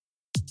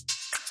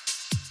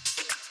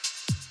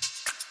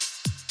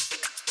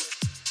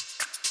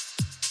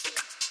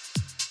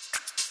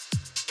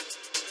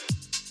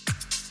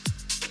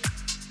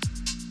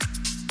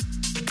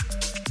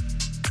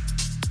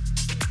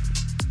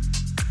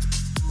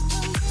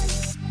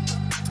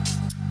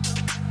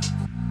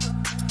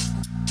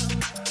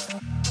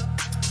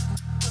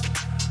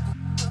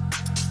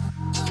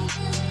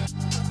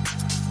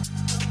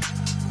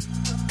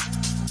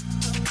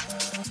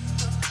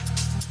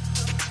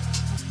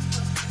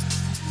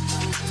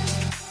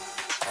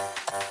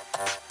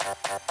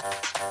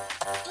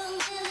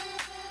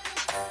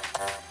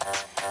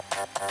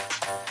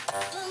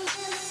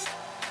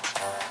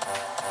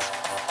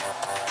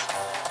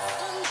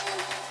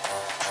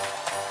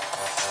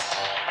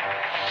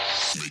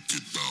Make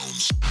it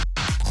bounce.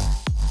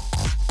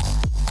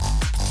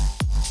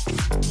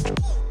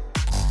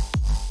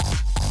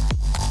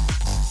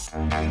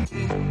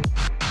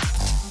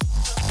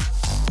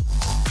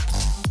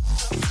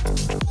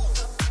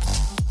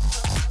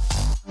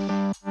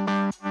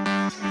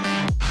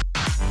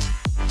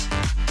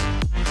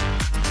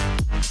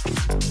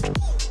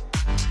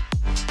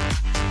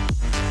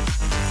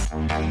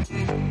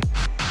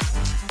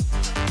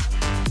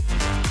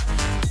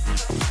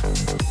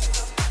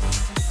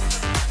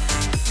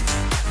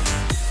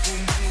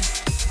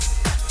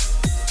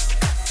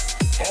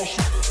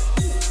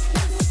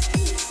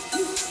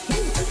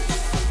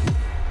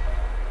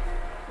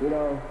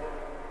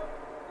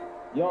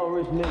 Young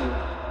rich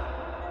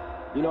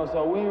nigga.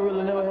 So we ain't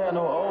really never had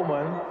no old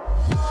money.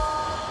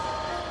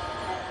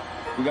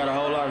 We got a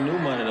whole lot of new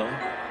money though.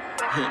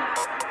 Hey!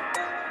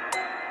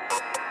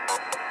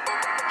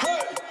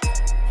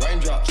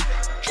 Raindrops,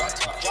 drop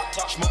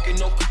top, smoking,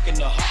 no cooking,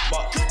 the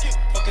hot pot.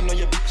 Fucking on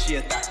your bitch,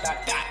 yeah,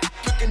 that.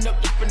 Cooking up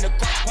in the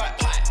crock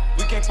pot.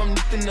 We came from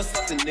nothing to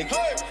something, nigga.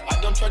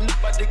 I don't try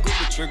nobody, go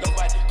the trigger.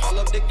 Call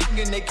up the king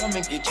and they come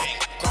and get you.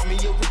 Call me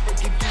a ripper,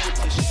 give you a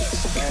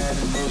tissue. Bad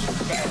and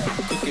bullshit, bad.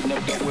 Cooking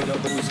up that with a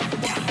booze.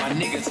 My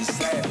niggas is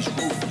savage,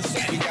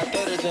 ruthless. We got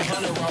better than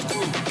 100 round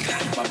crew.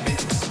 My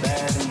bitch is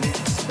bad and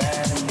bitch,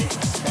 bad and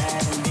bitch,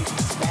 bad and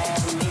bitch,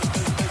 bad and bitch.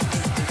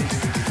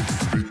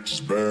 Bitch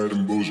is bad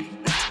and bullshit.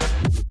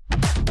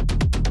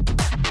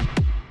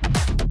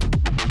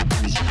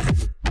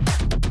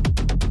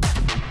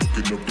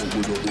 Cooking up that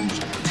with a booze.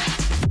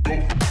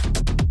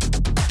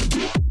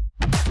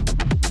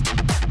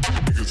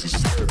 Niggas is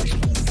savage,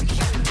 ruthless.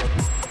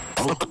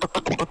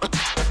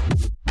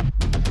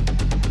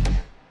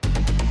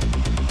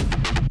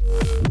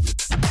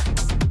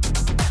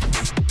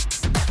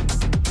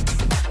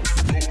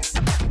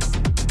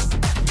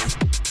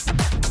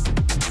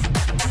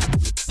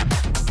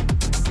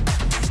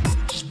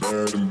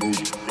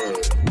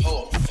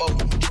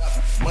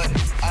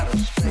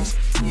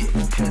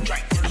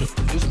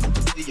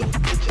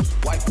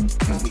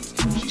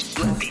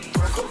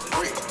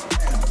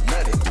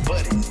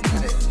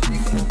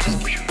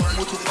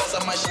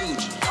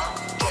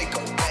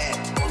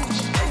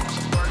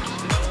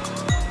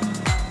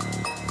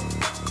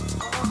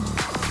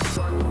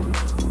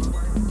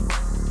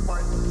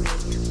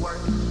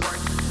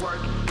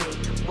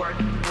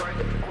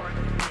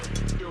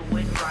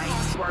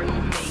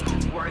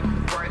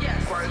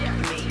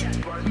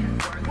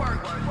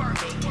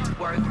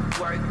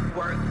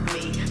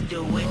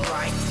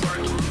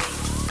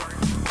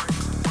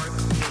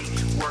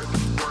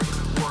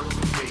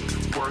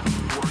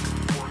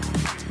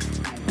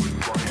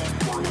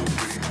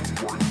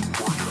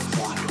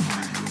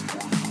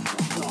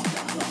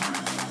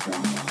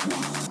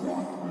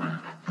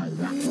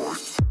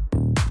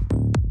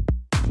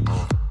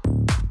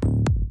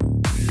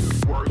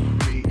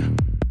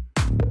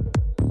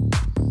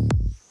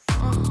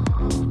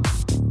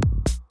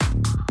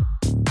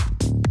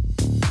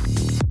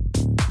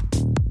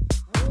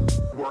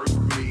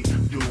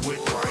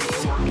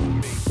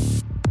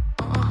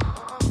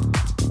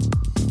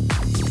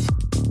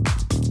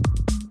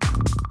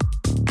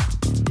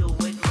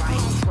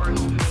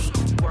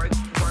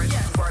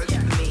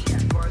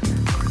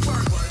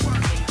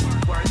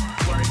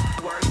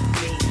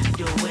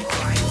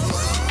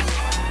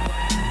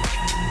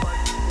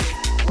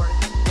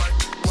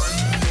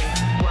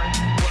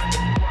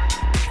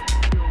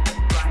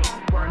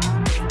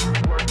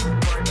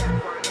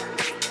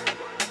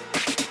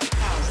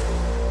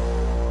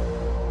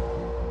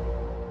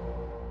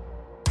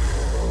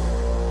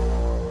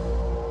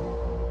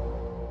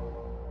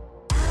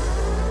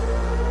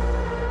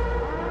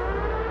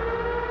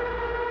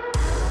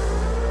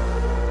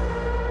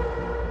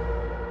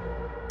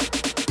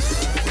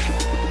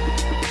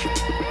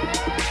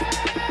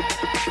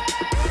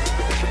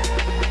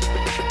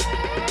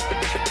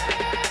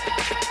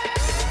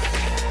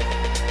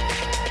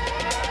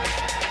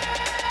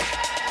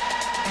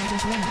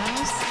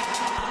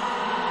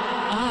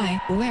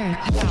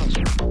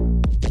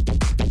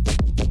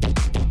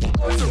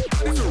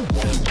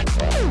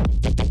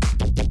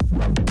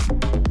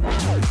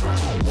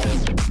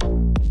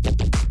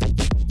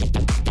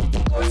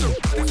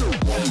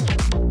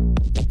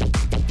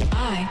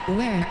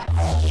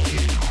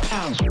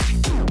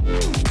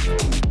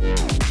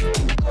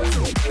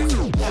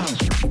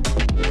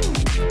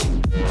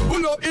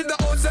 Pull up in the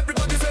house,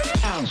 everybody say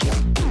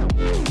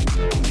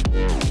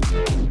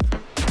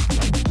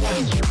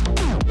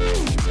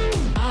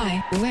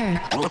I wear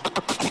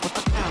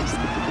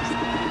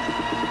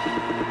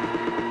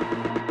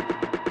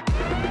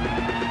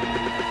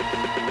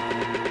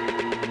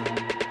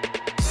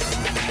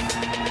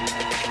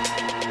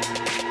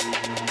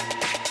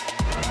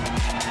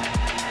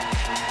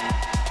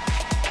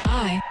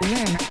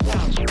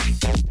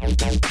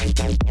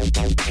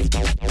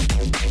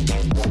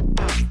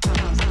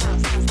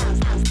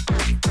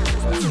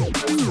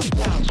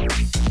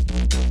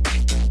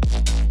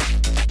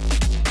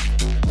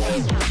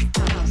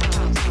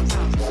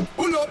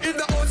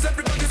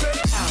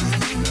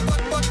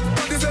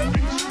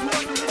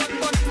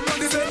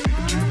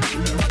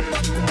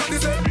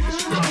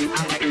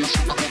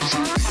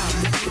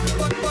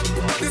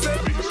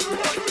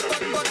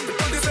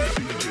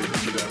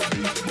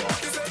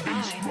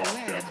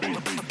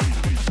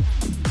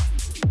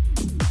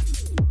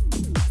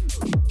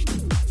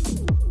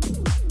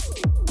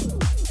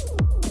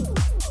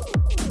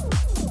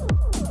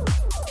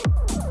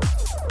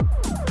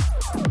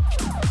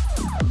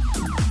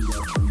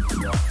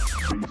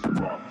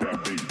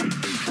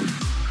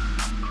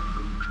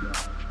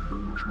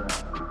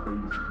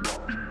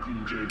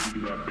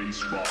that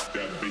bass rock,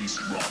 that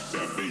bass rock,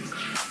 that bass.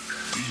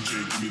 DJ,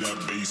 give me that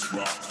bass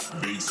rock,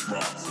 bass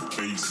rock,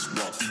 bass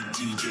rock.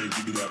 DJ,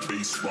 give me that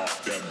bass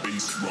rock, that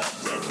bass rock,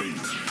 that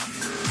bass.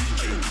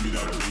 DJ, give me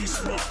that bass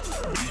rock.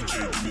 DJ,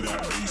 give me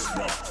that bass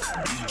rock.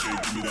 DJ,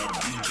 give me that.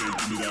 DJ,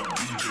 give me that.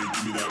 DJ,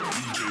 give me that.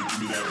 DJ, give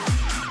me that.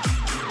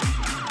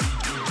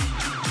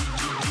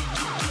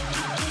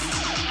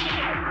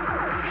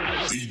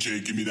 DJ,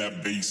 give me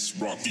that bass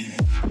rock.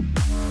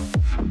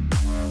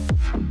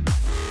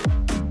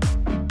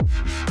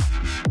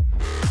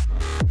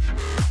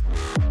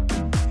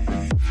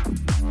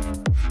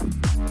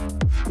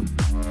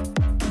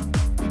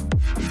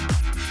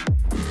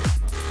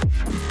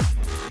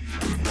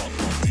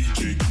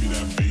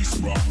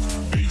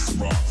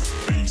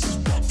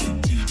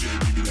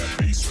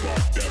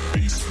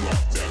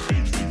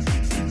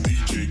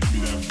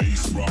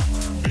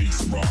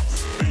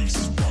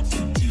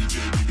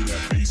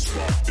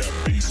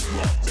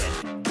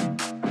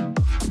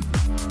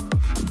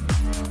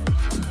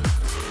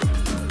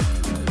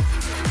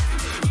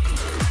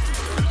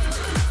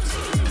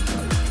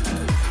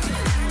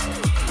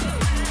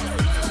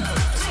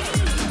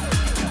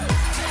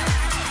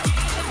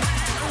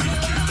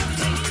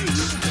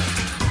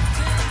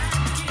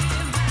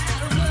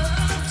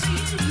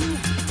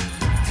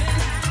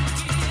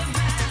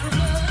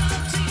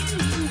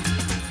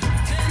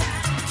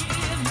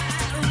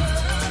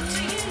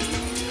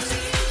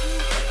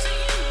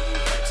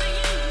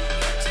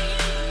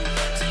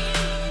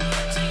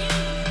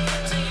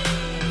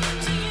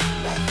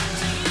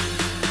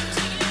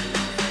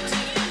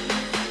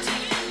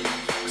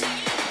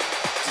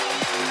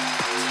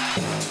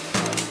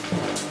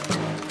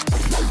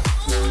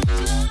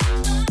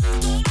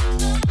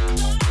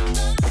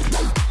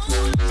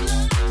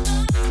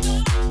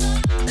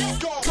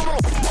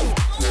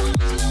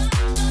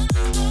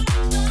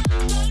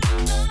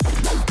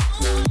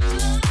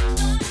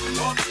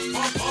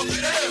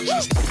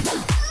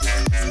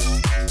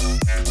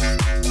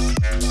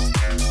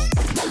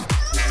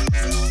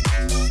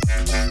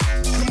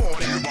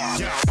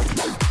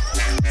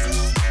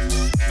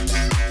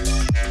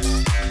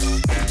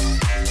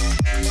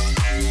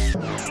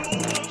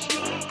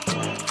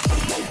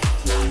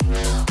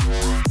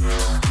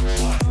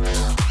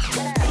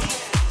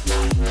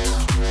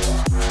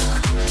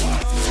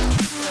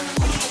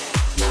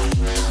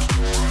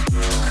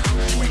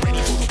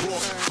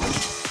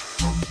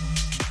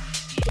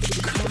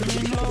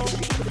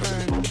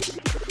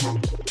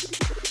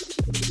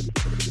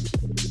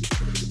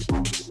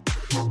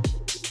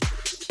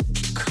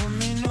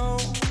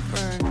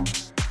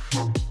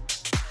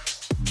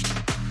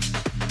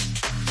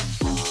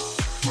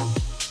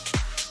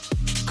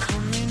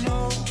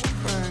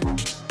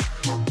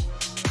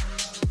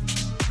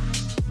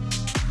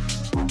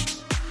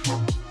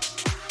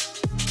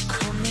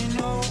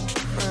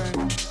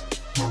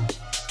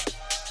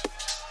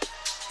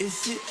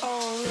 Is it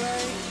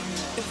alright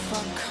if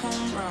I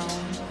come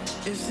round?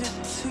 Is it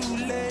too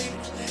late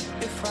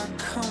if I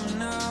come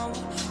now?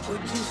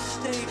 Would you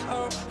stay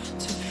up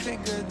to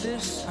figure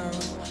this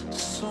out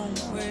some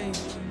way?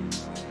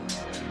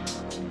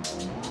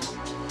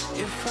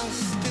 If I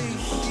stay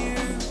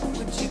here,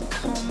 would you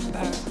come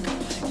back?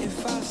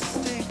 If I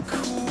stay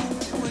cool,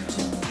 would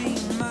you be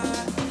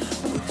mine?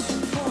 Would you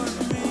want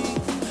me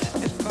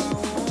if I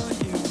want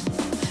you?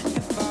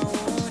 If I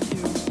want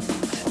you,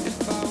 if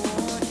I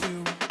want you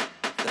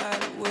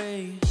that way.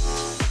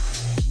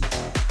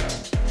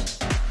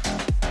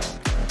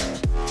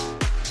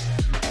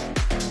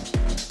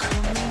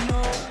 Coming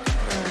over.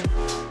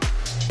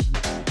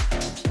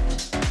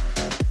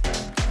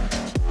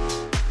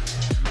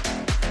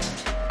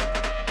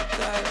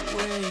 That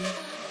way.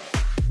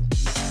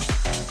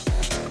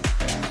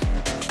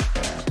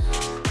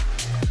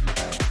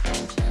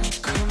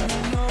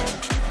 Coming over. Coming over.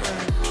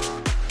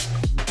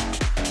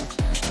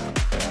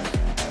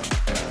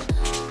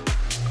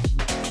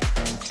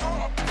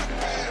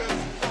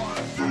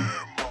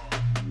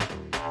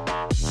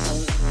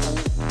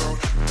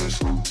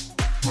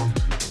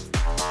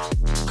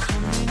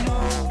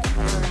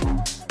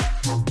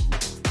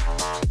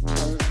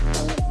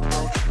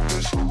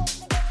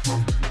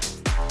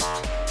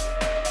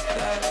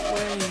 That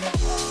way.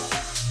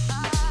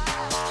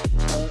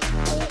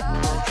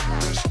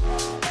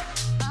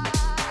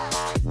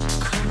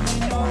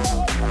 Coming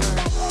over.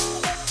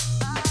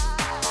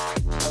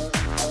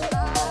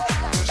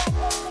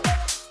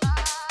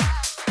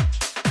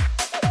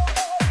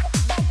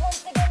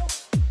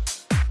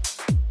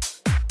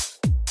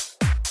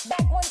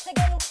 Back once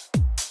again.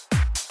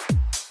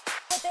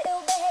 With the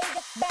ill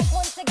behavior. Back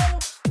once again.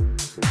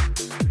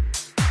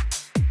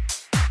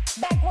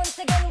 Back once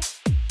again.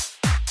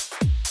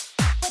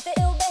 With the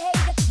ill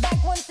behavior.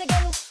 Back once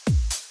again.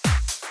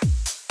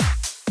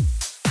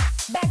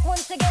 Back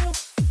once again.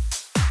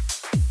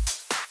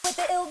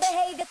 with the ill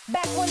behavior.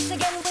 Back once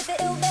again with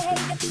the ill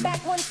behavior.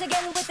 Back once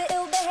again with the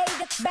ill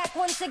behavior. Back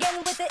once again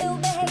with the ill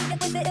behavior.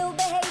 With the ill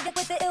behavior.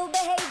 With the ill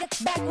behavior.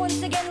 Back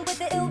once again with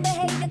the ill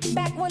behavior.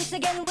 Back once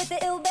again with the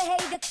ill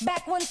behavior.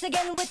 Back once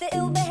again with the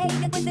ill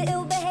behavior. With the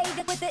ill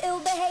behavior. With the ill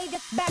behavior.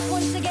 Back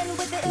once again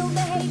with the ill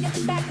behavior.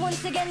 Back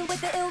once again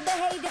with the ill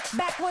behavior.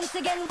 Back once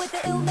again with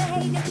the ill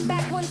behavior.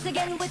 Back once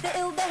again with the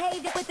ill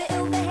behavior. With the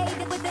ill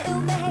behavior. With the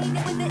ill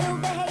behavior. With the ill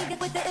behavior.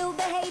 With the ill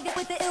behavior.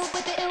 With the ill.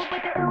 With the ill.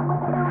 With the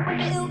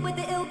ill. With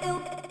the ill. With the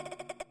ill.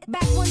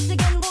 Back once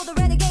again, roll the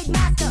renegade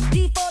master.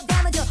 D4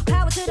 damager,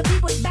 power to the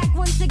people. Back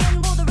once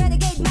again, roll the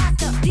renegade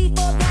master.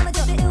 D4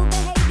 damager, the ill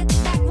behavior.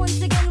 Back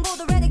once again, roll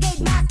the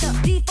renegade master.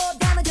 D4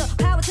 damager,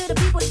 power to the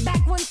people.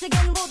 Back once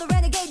again, roll the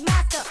renegade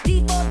master.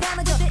 D4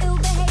 damager, the ill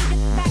behavior.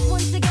 Back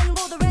once again,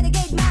 roll the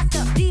renegade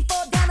master.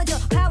 D4 damager,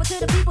 power to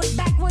the people.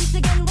 Back once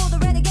again, roll the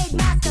renegade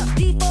master.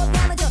 D4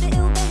 damager, the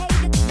ill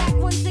behavior. Back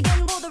once again,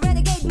 roll the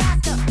renegade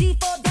master.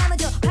 D4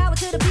 damager, power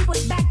to the people.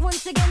 Back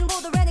once again,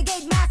 roll the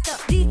renegade master.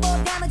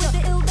 D4 damager,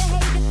 the ill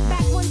behavior.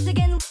 Back once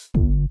again.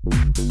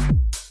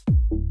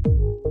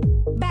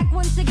 Back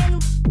once again.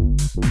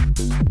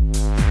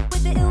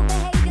 With the ill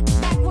behavior.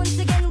 Back once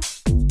again.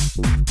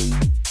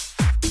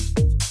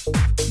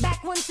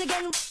 Back once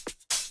again.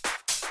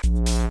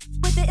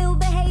 With the ill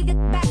behavior.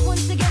 Back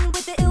once again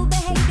with the ill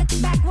behavior.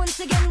 Back once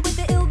again with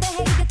the ill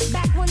behavior.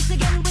 Back once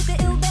again with the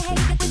ill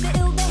behavior. With the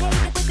ill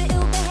behavior. With the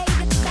ill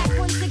behavior. Back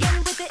once again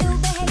with the ill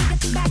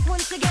behavior. Back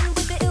once again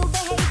with the ill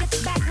behavior.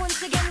 Back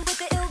once again with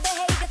the ill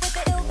behavior. With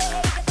the ill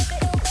behavior. With the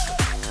ill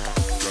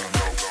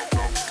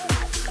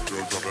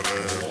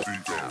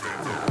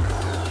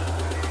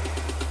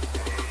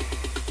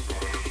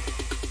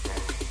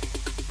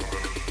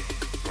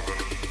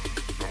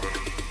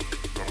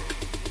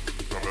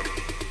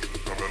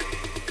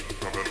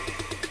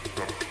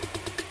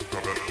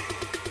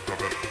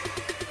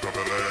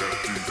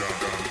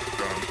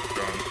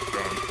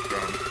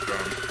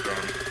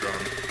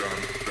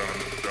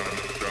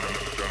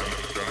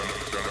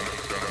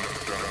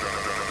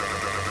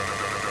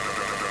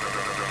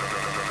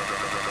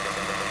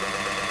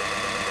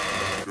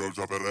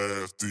Drop that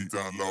ass deep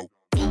down low.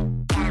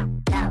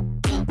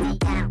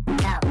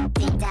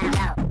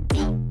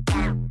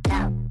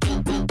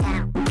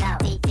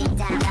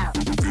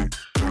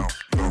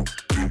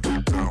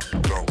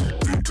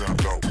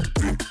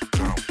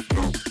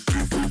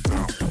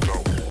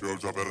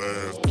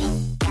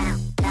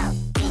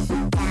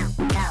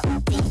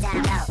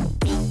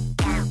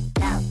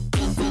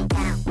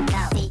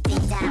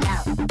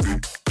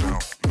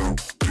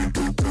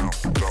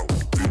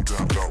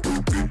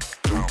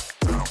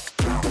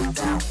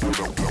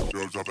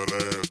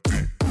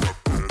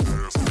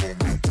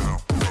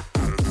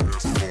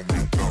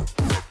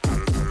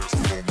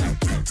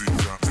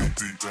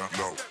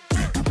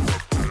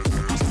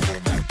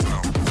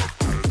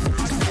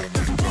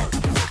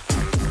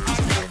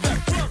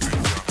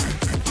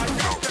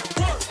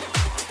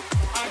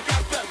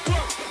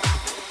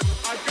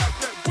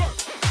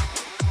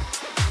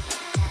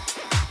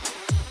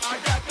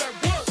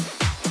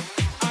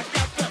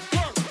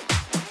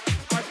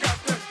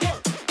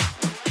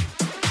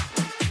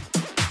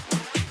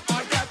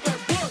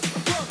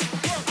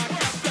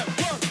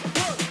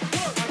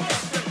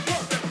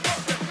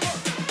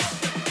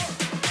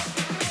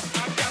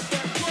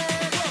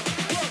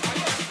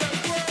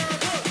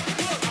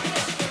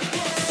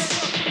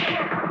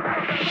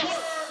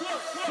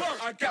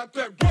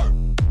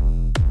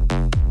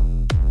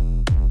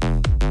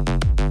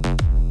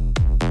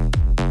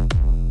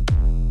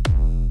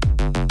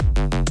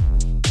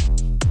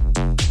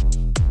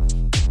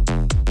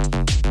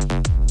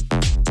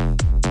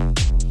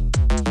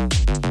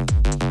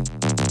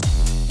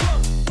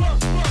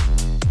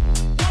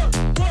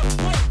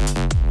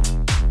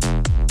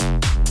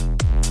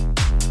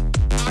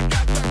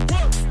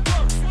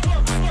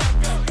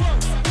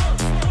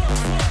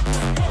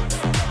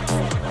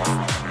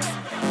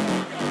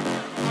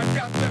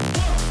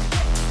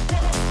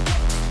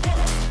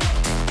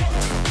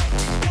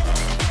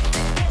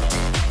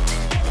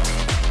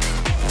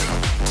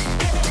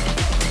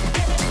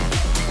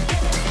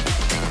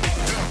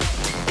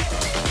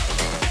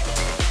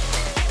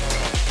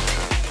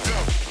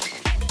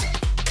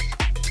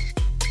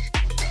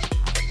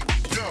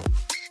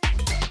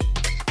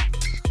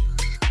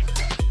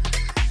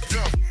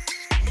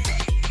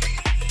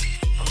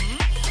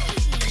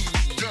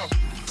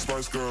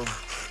 Girl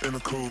in the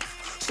coupe,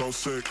 so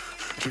sick,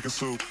 chicken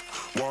soup.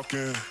 Walk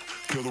in,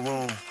 kill the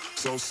room,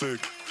 so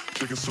sick,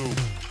 chicken soup.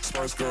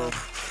 Spice girl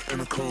in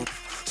the coupe,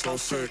 so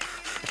sick,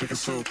 chicken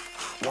soup.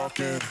 Walk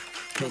in,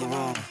 kill the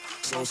room,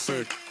 so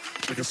sick,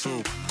 chicken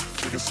soup,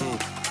 chicken soup,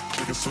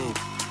 chicken soup,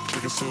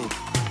 chicken soup,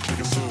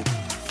 chicken soup,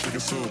 chicken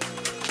soup,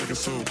 chicken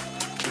soup,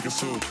 chicken soup, chicken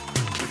soup,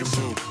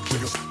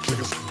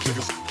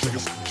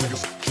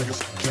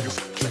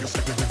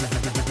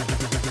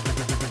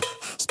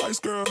 Spice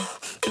girl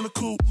in the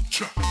coupe.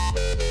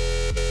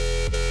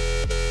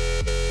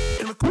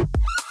 In the coupe.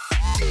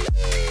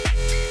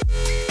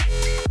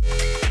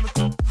 In the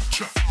coupe.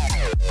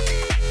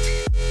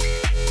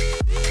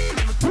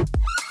 In the coupe.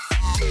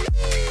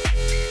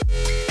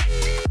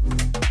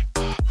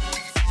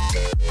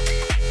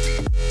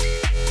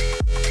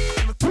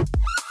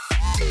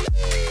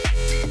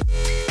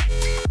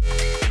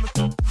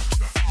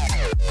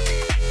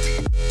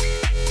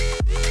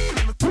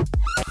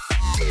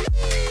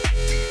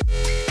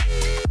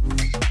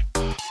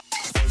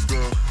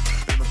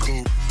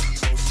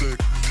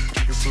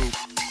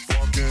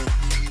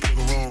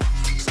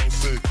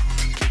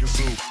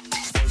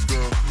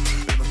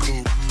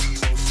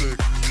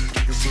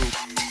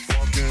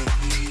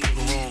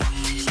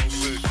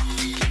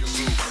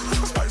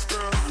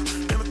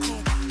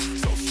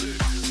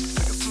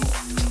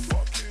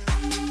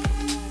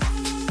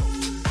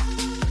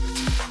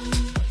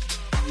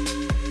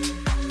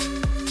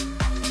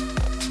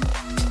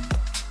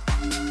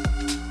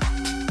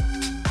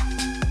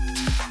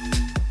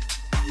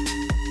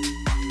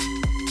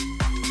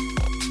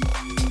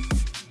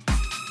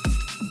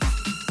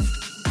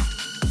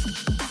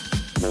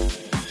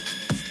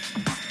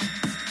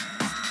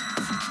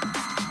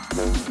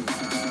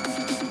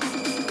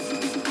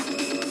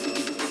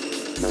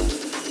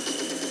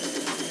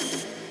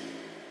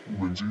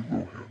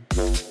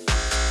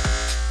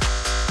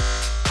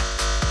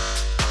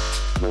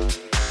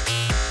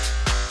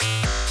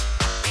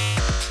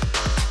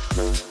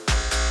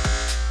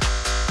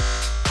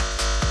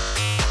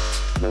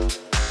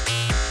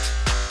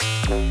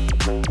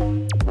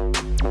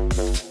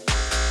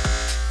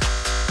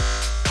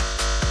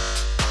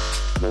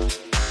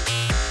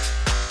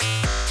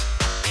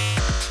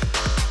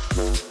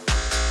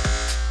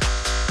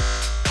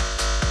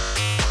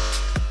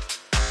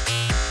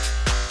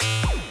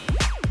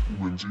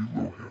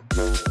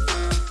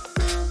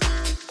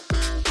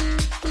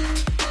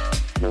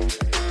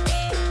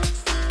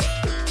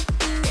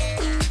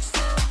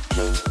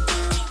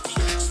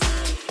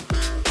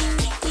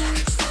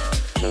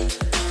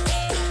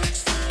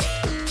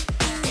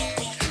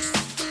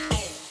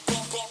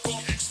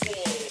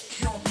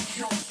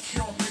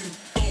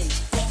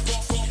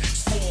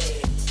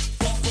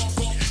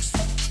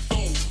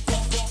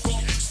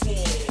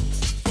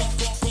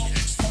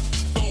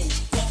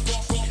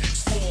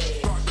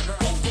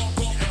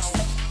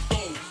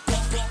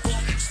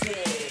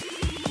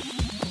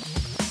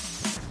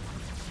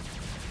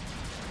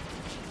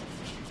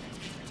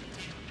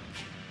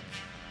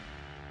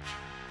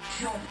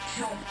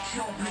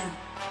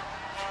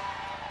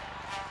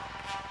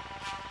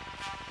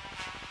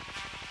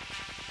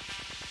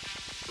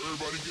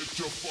 Everybody get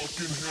your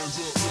fucking hands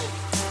up.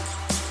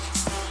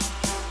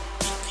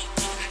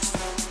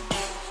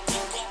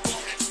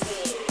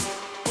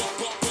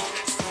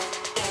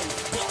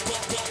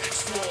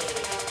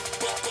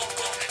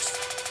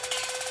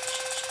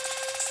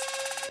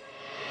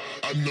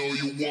 I know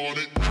you want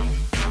it.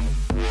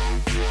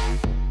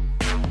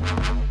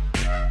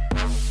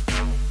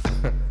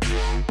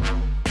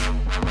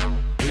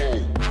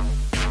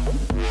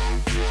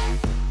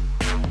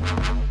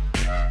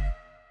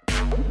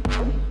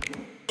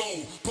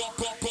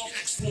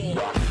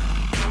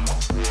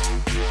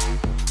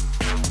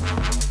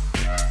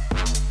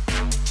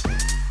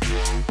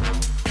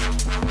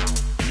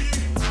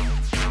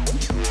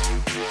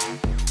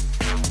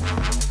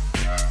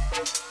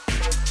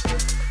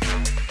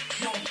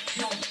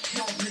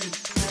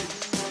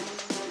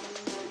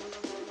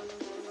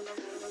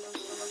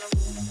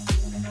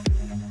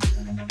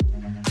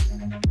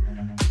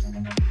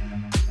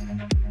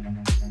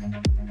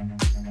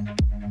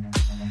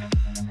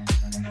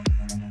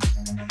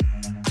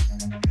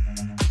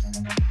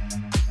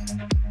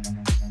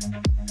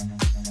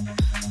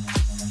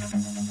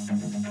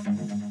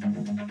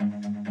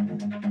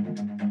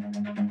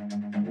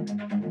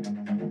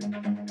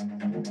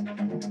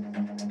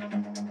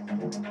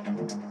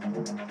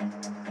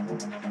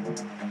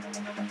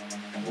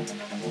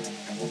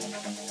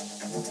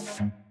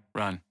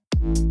 Run.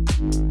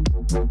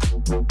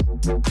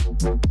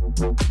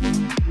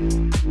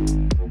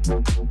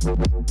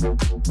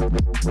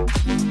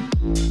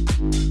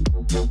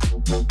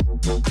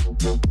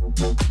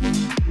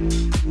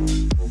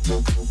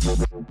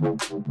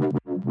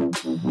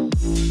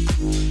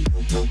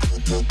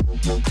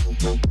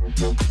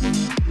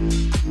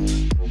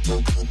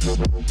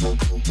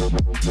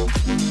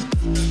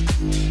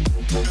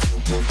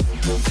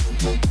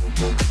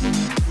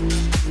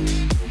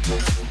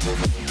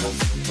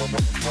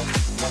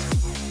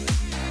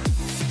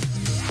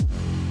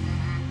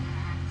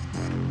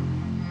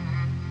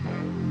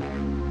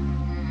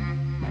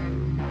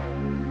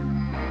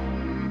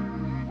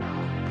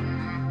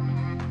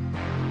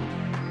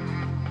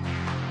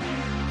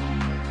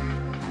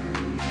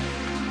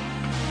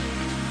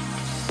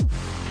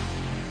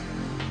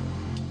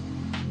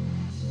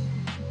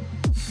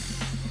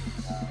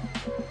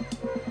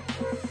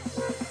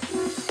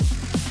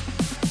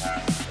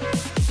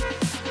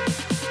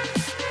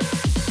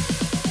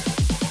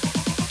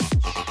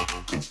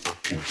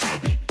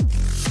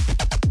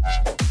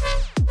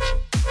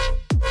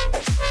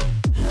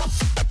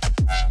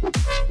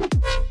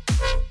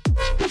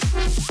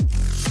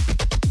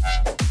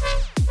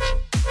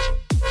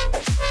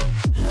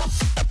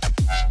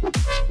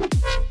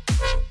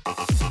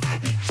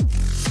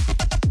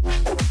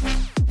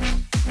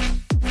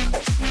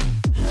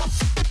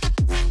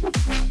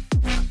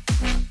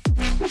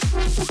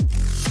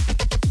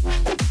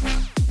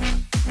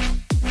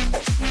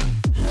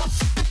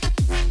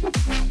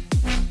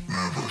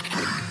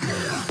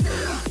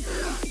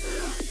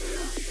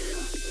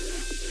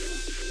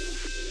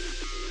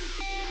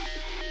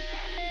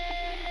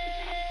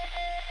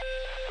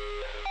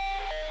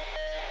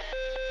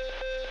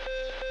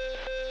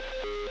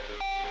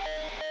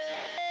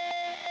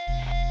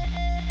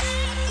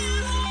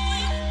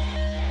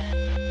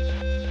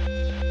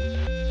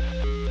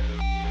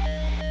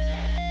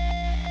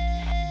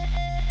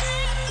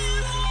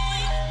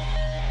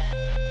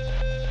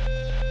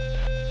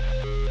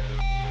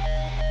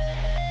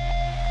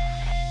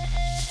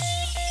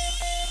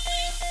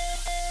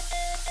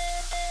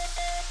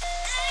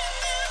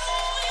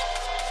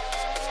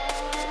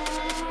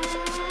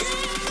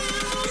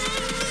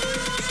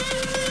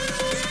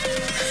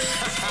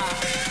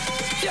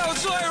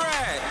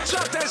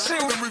 Drop that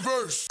shit In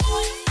reverse.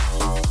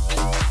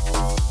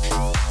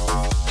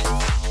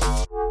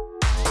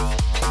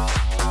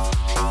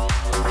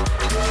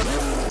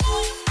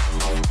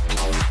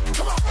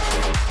 Come on.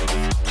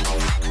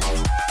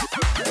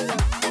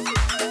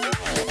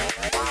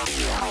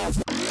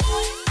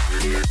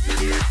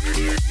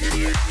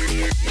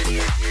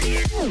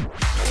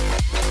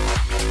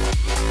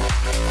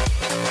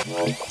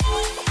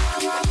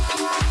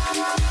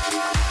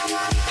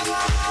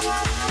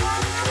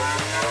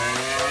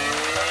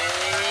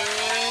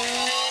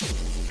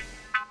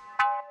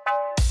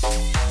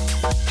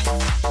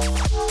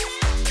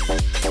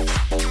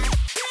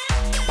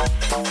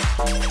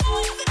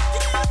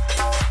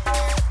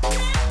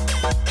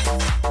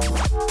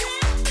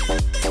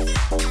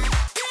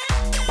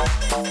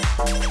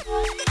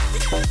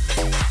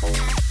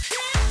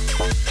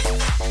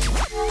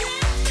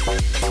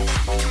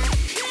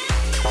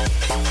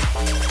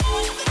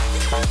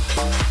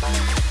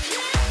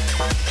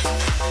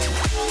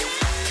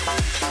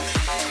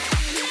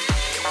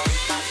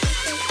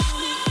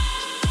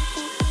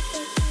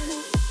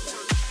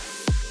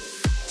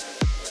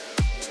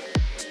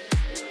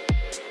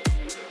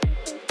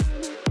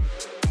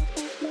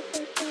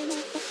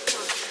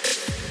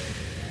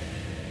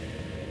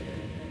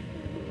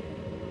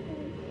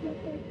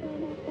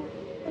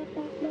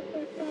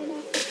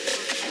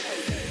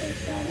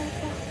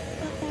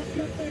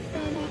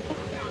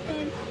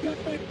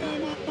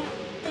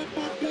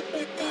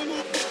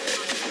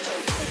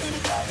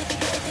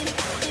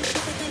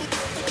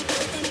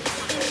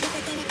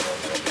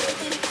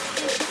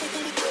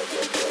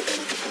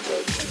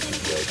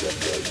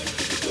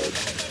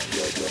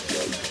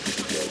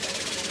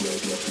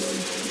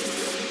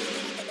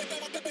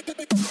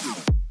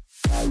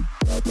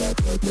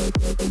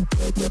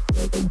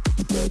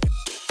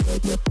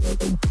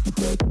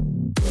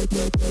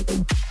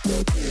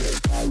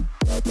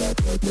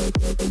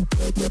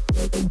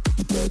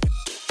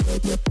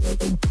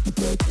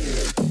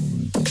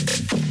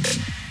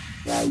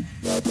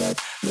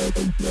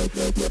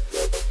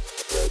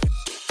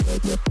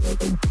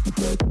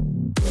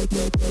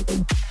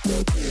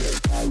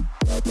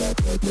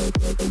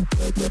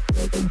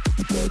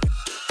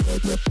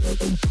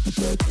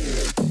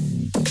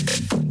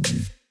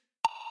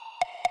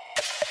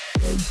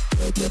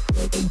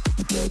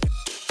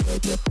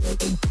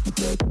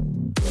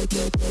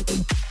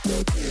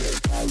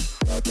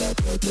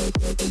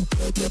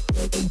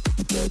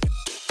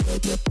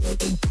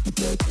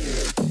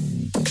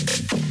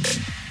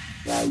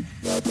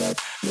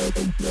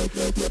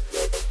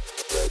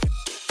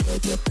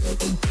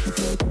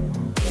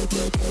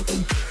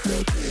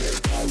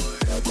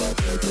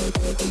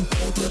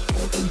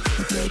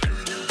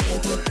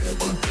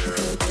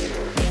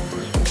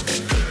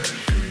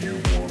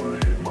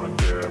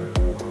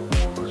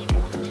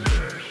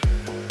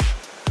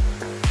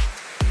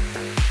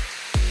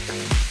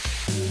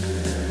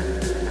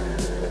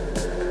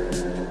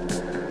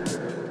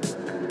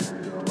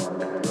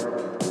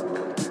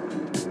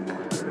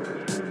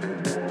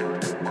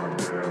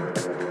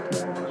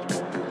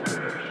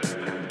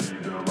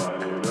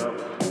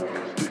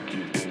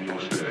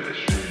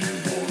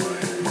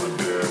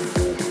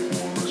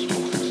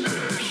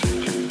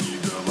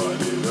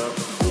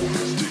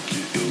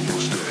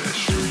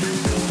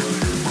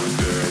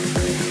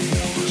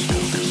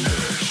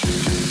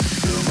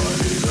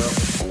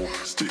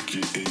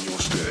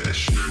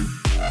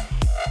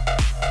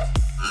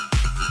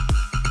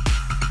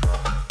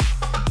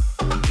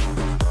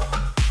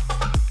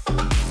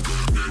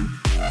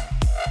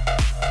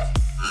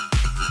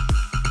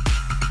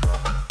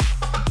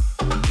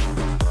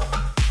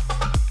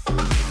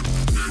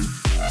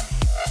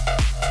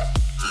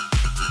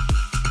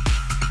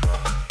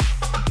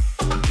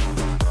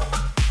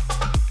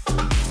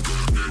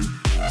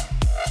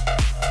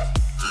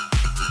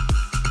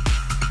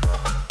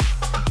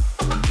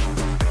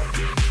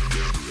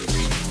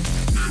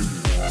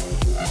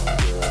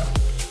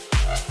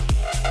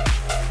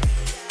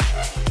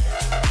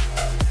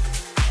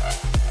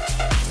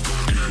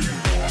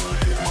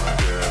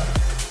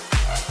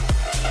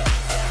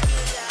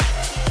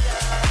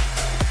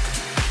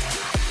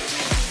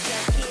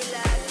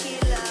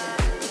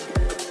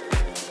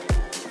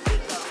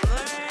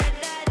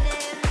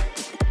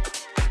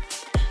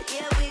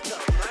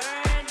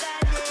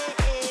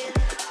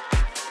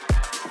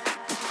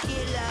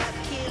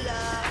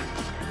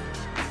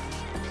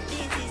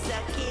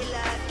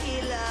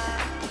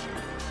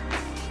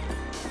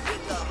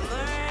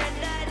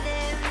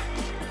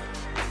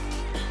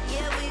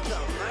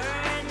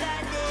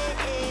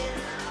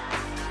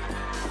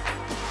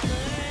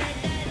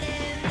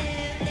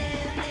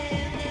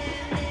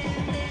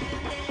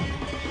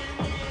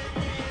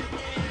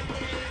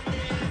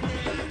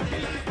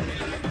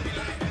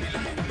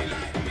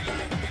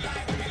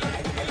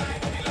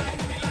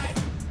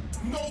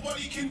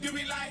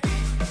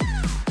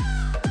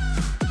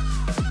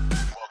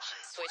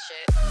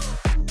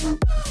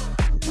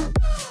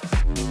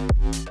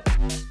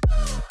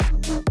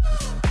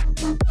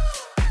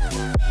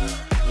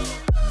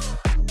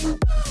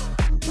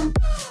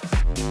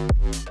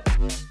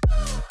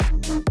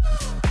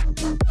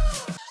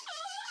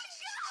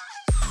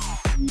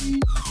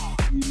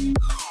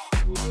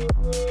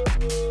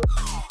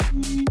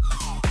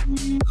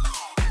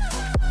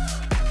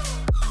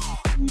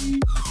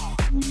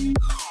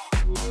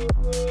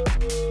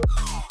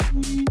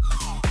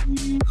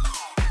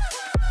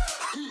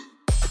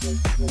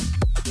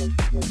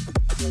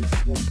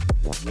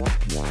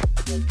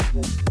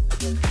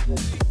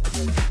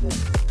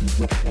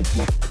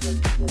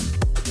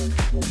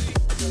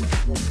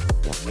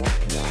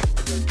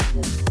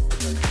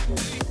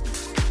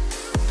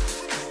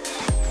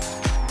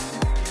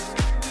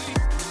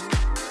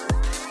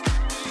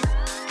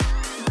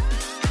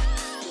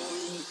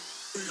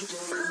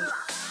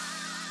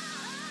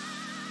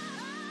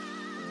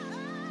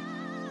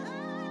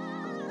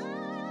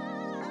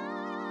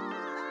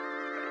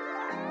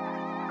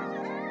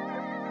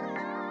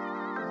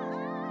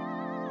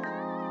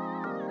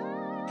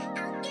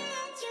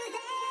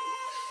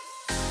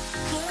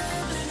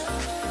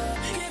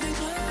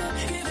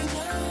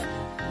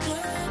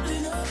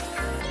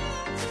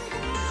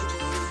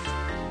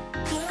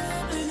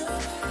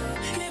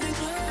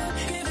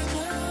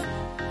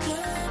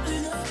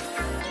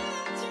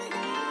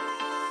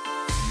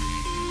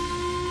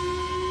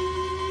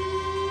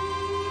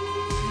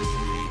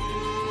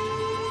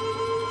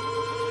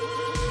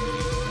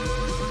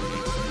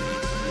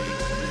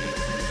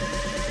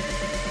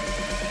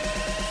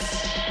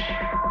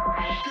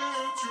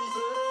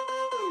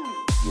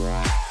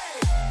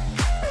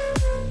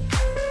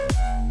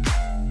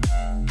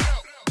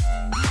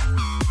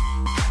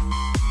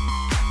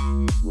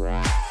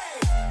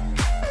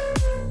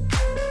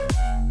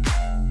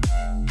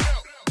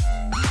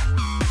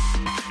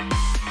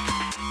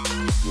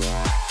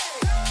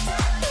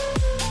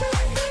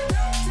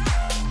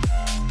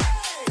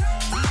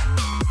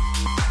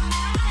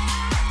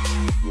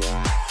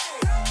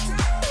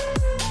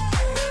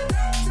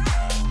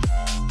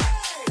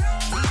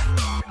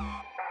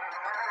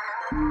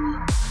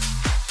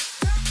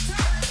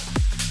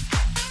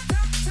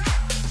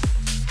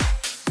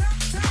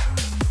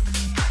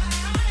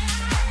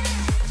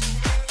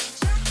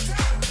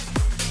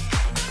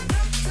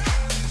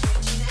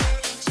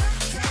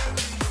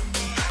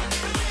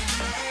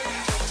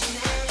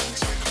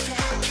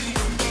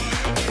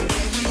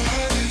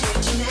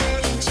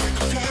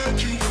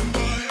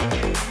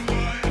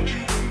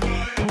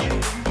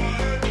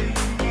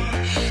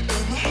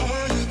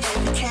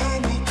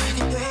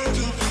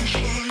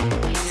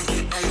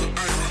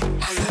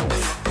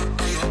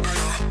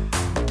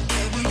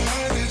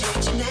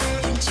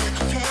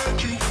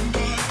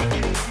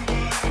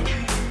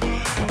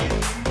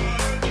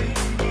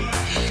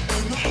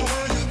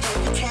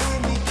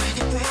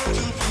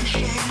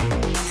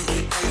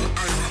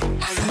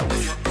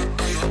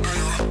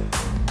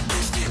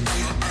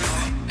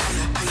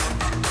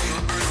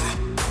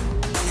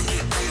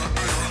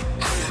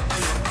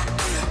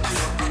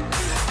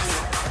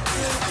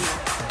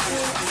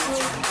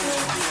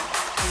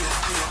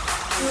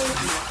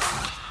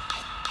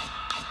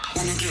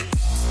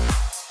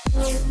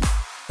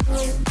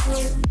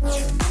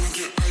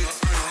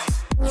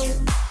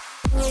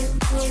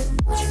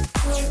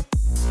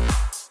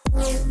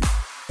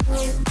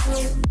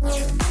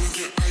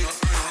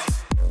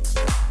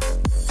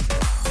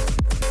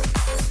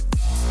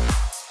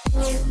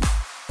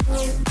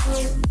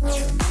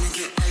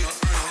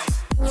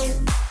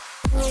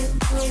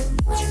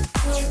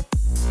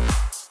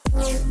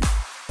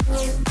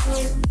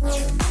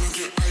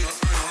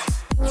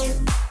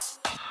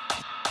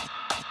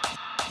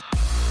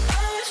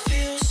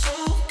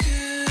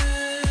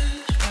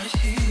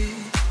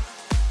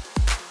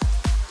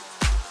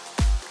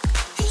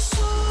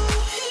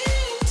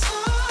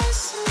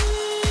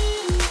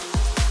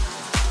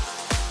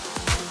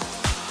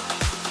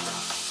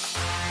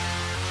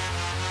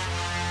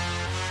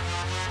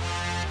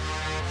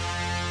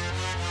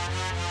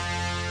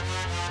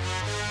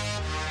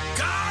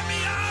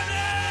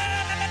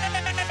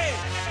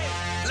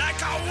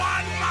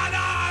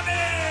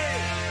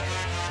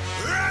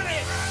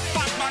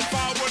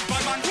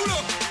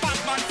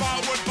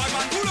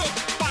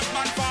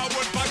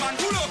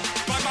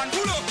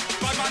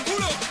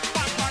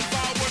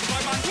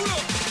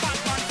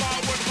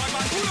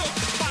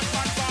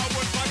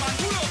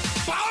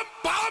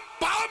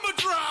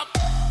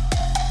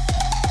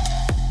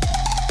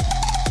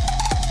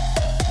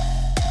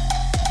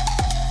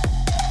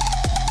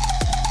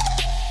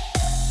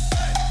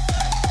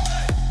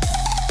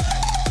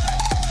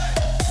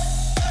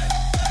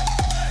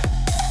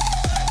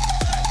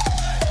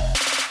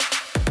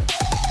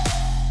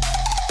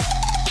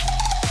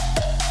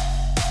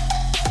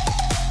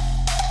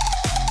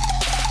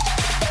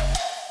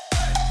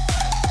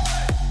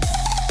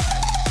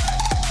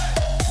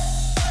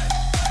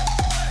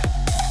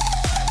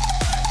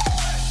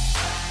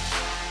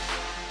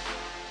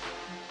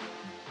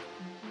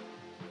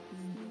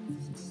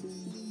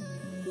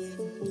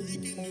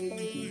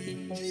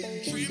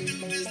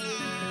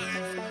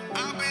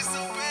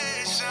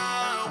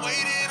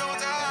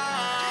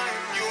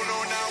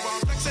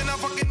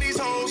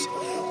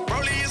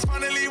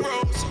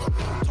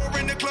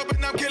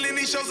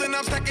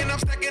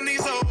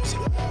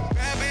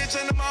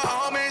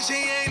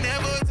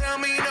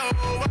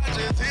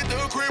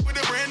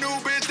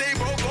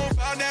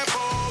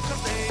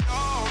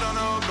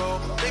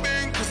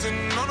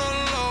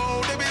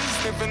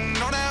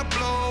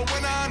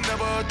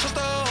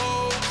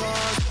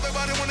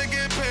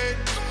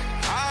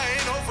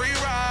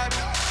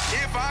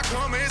 If I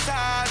come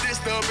inside, it's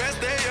the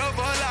best day of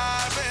our life.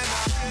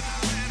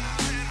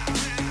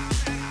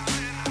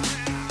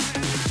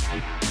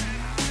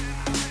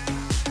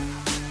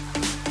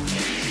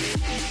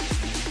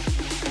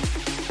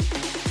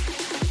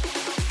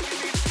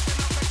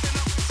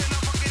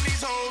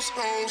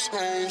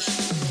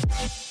 Hoes.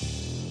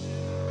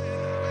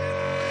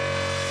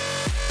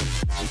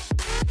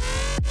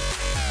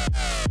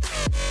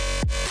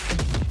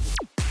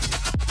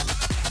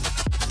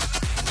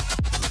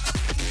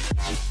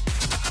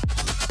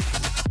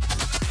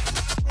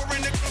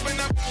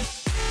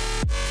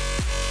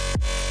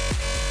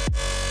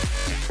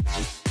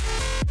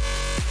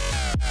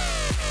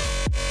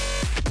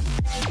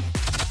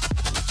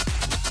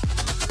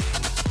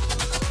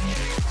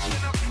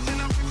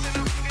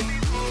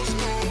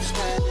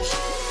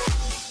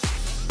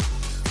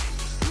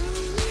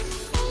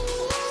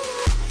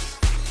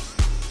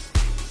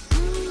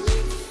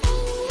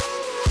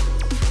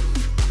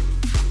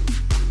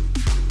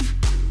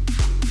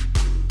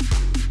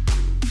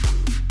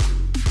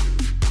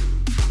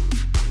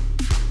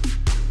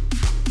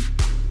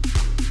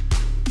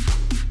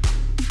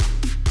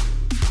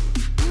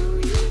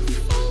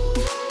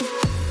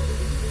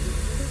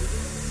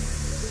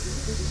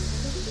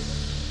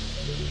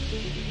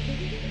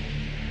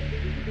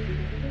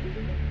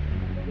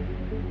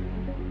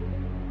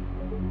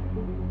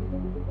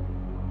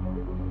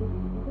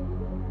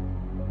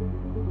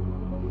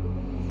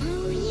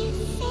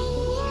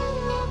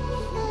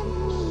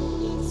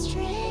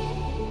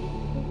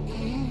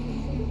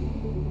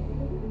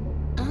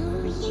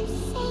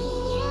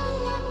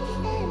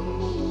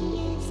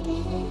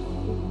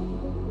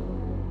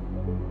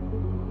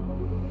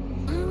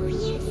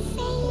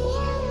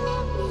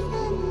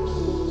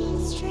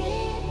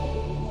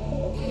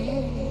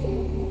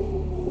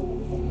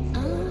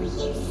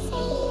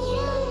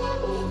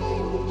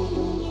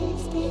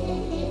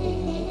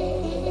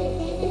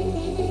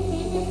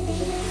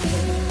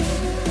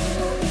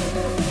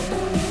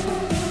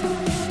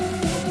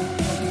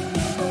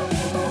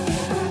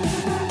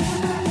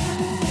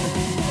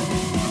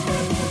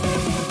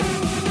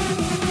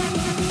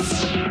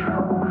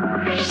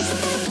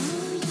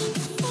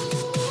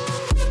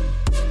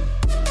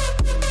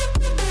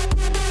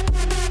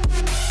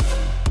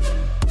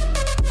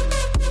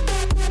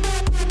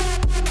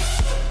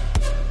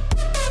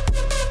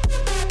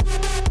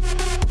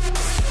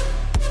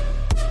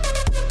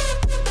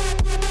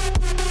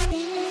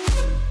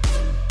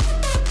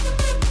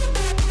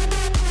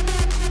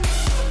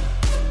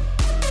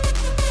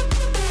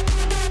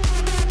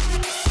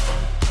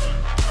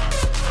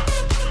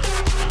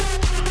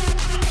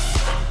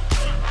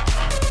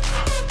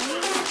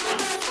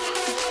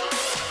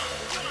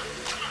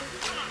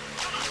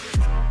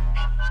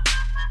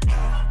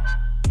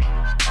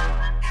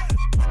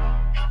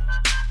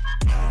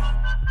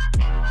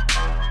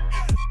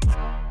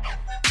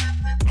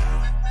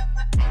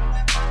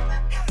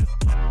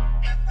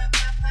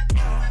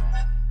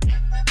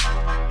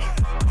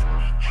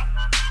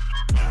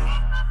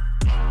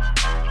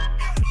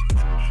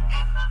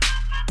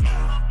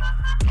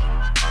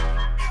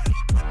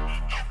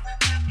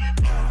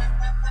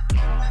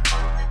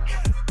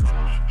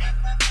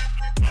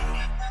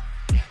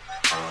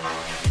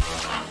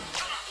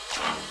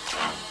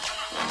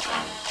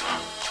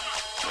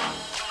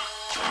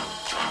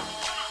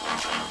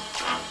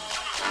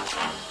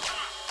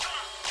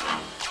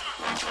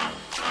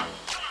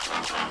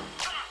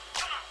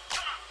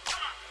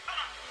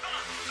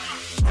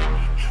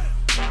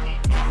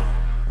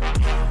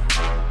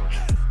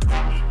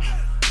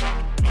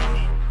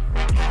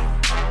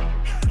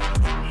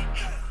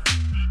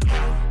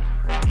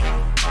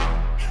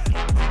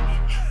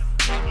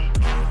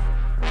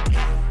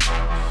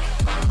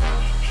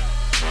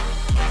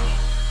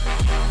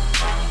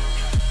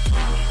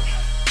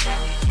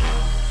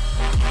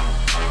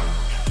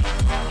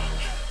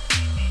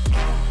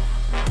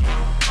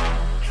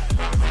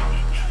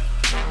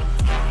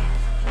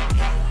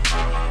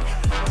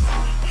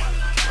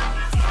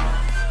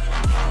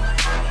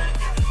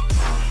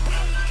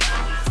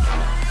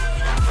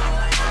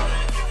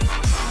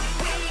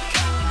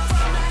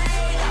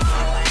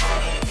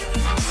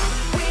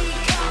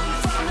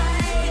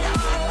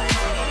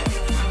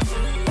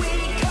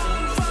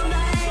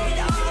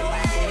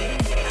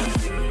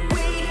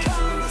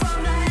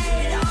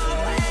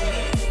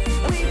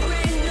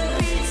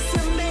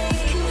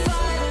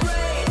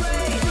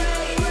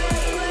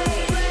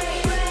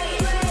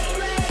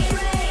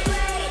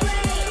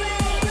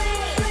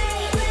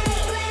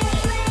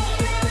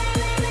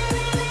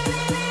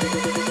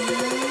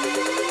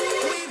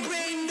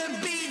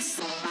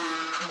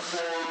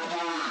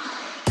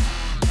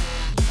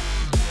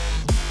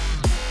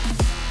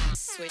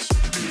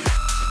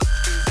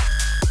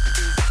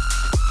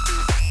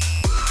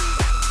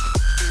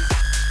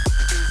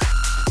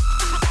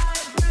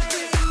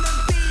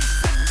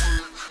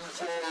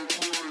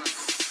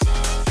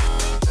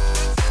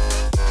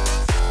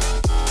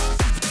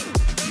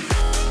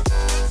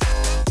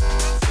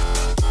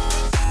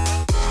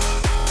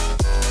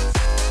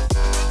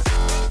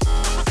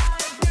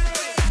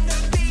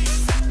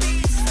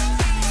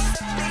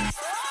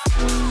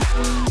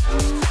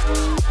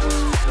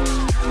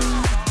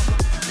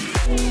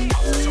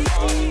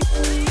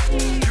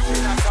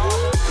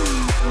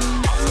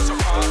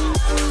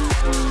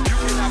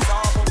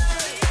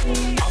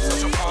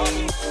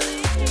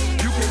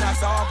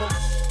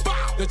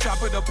 The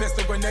chopper, the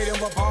pistol, grenade, and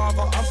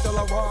revolver. I'm still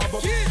a robber.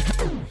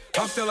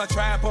 I'm still a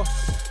trapper.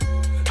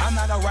 I'm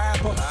not a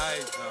rapper.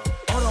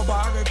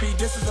 Autobiography,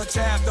 this is a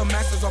chapter.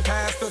 Masters or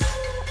pastors.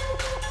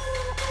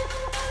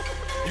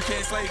 You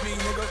can't slave me,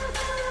 nigga.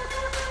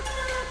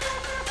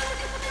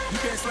 You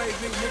can't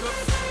slave me, nigga.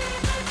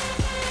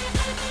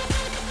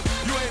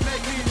 You ain't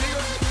make me,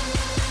 nigga.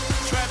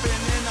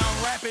 Trapping and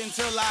I'm rapping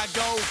till I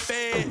go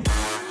fed.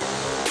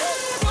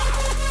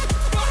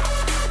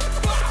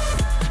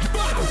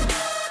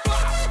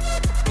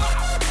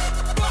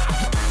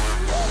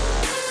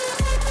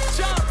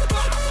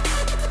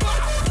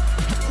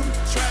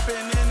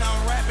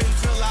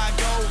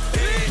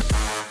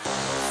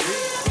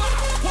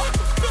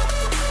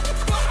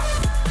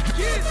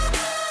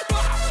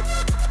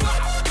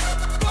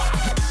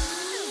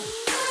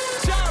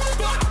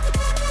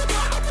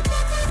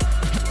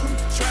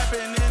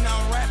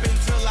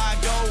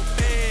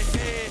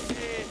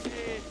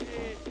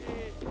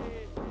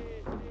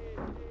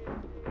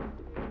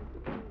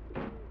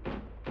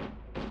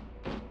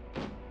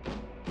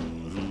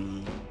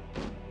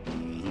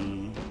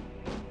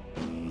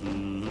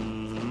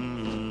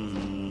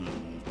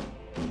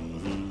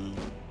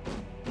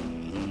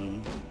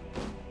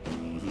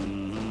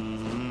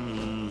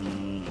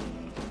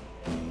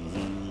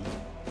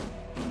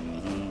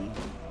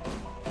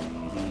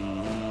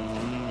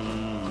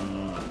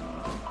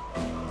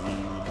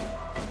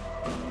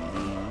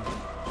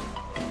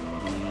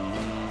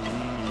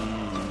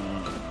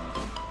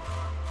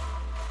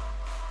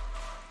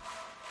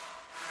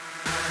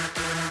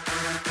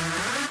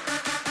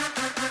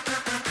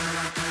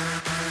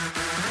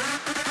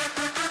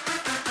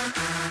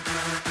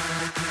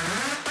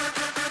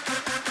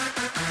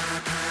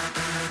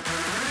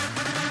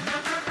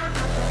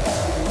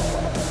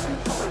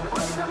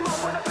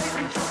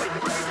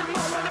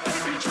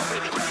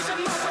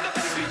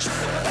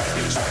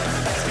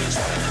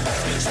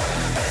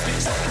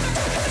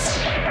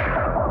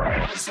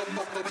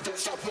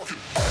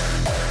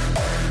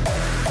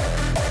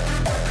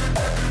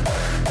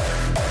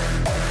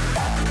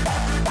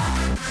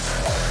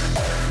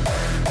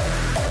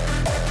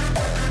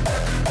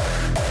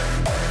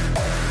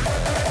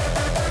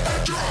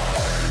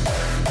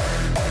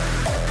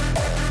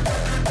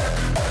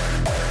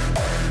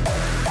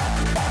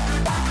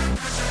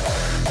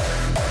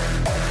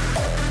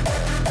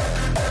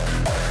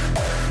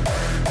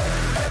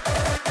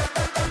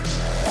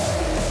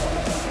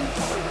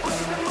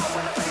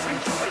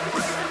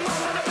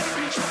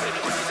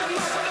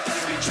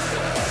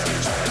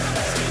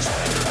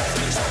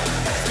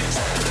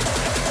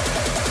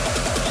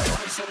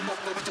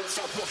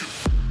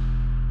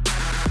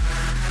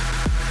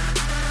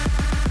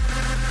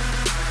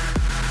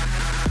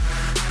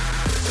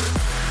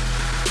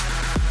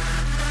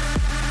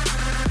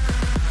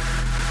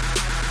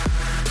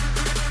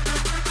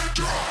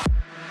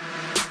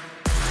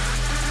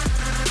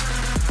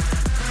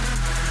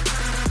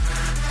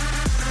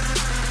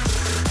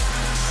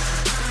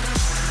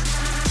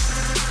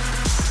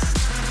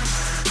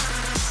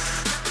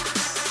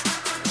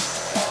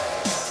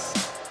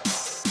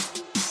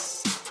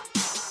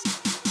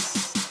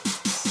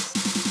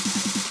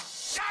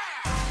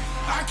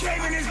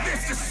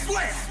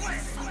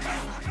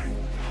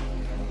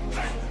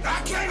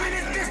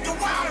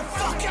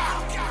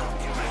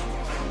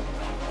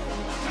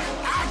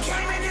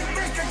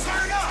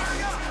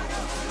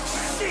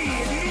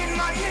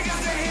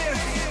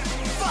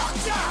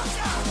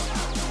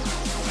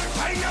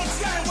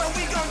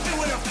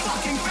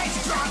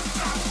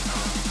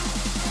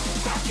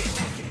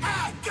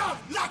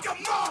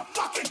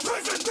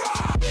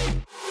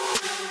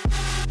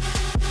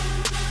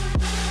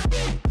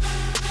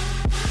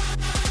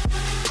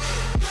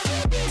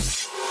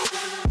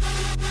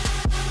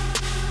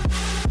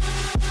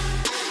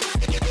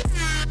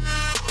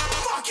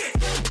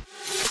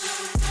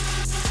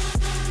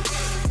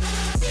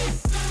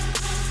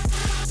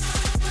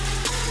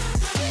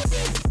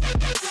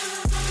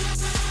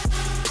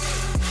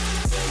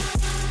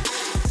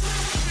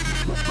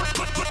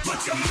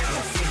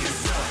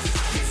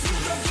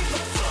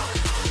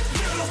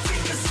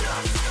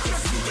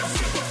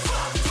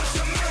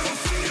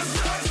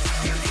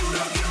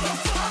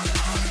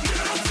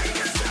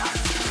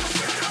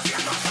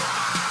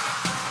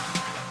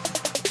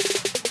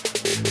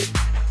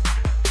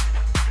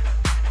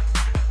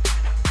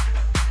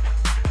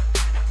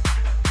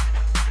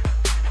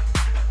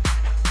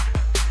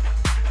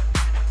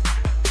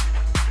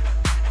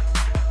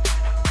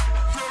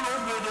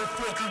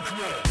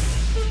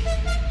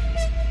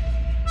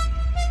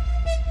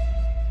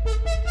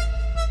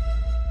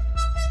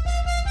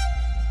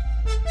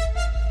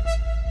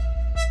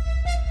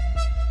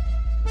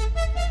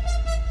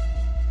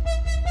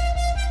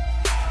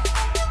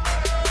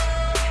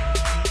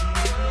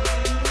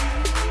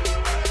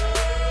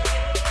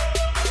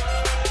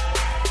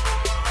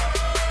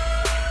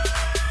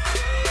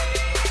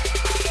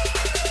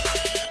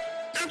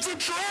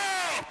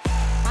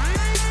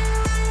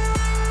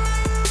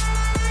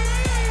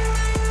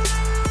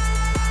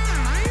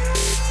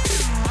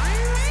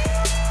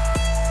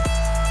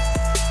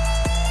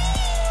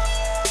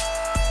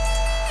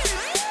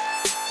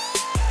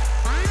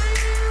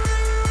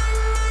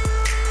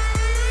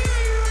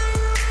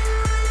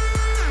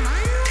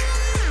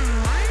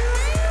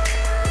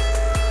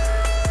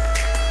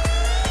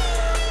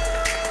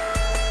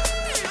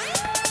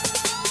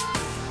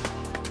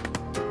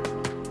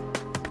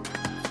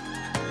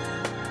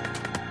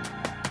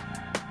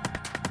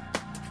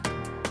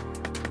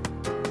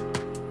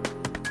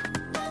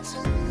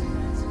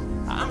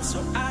 I'm so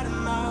out of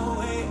my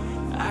way.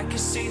 I can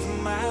see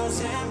for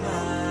miles and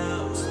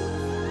miles.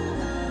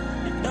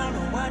 You don't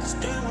know what it's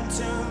doing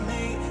to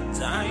me.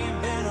 'Cause I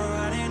ain't been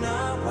around in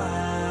a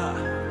while.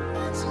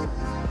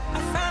 I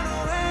found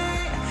a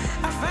way,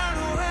 I found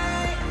a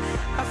way,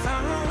 I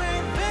found a way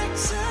back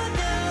to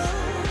you.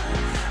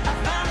 I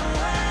found a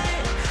way,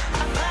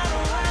 I found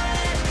a way,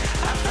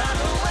 I found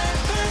a way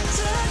back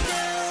to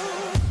you.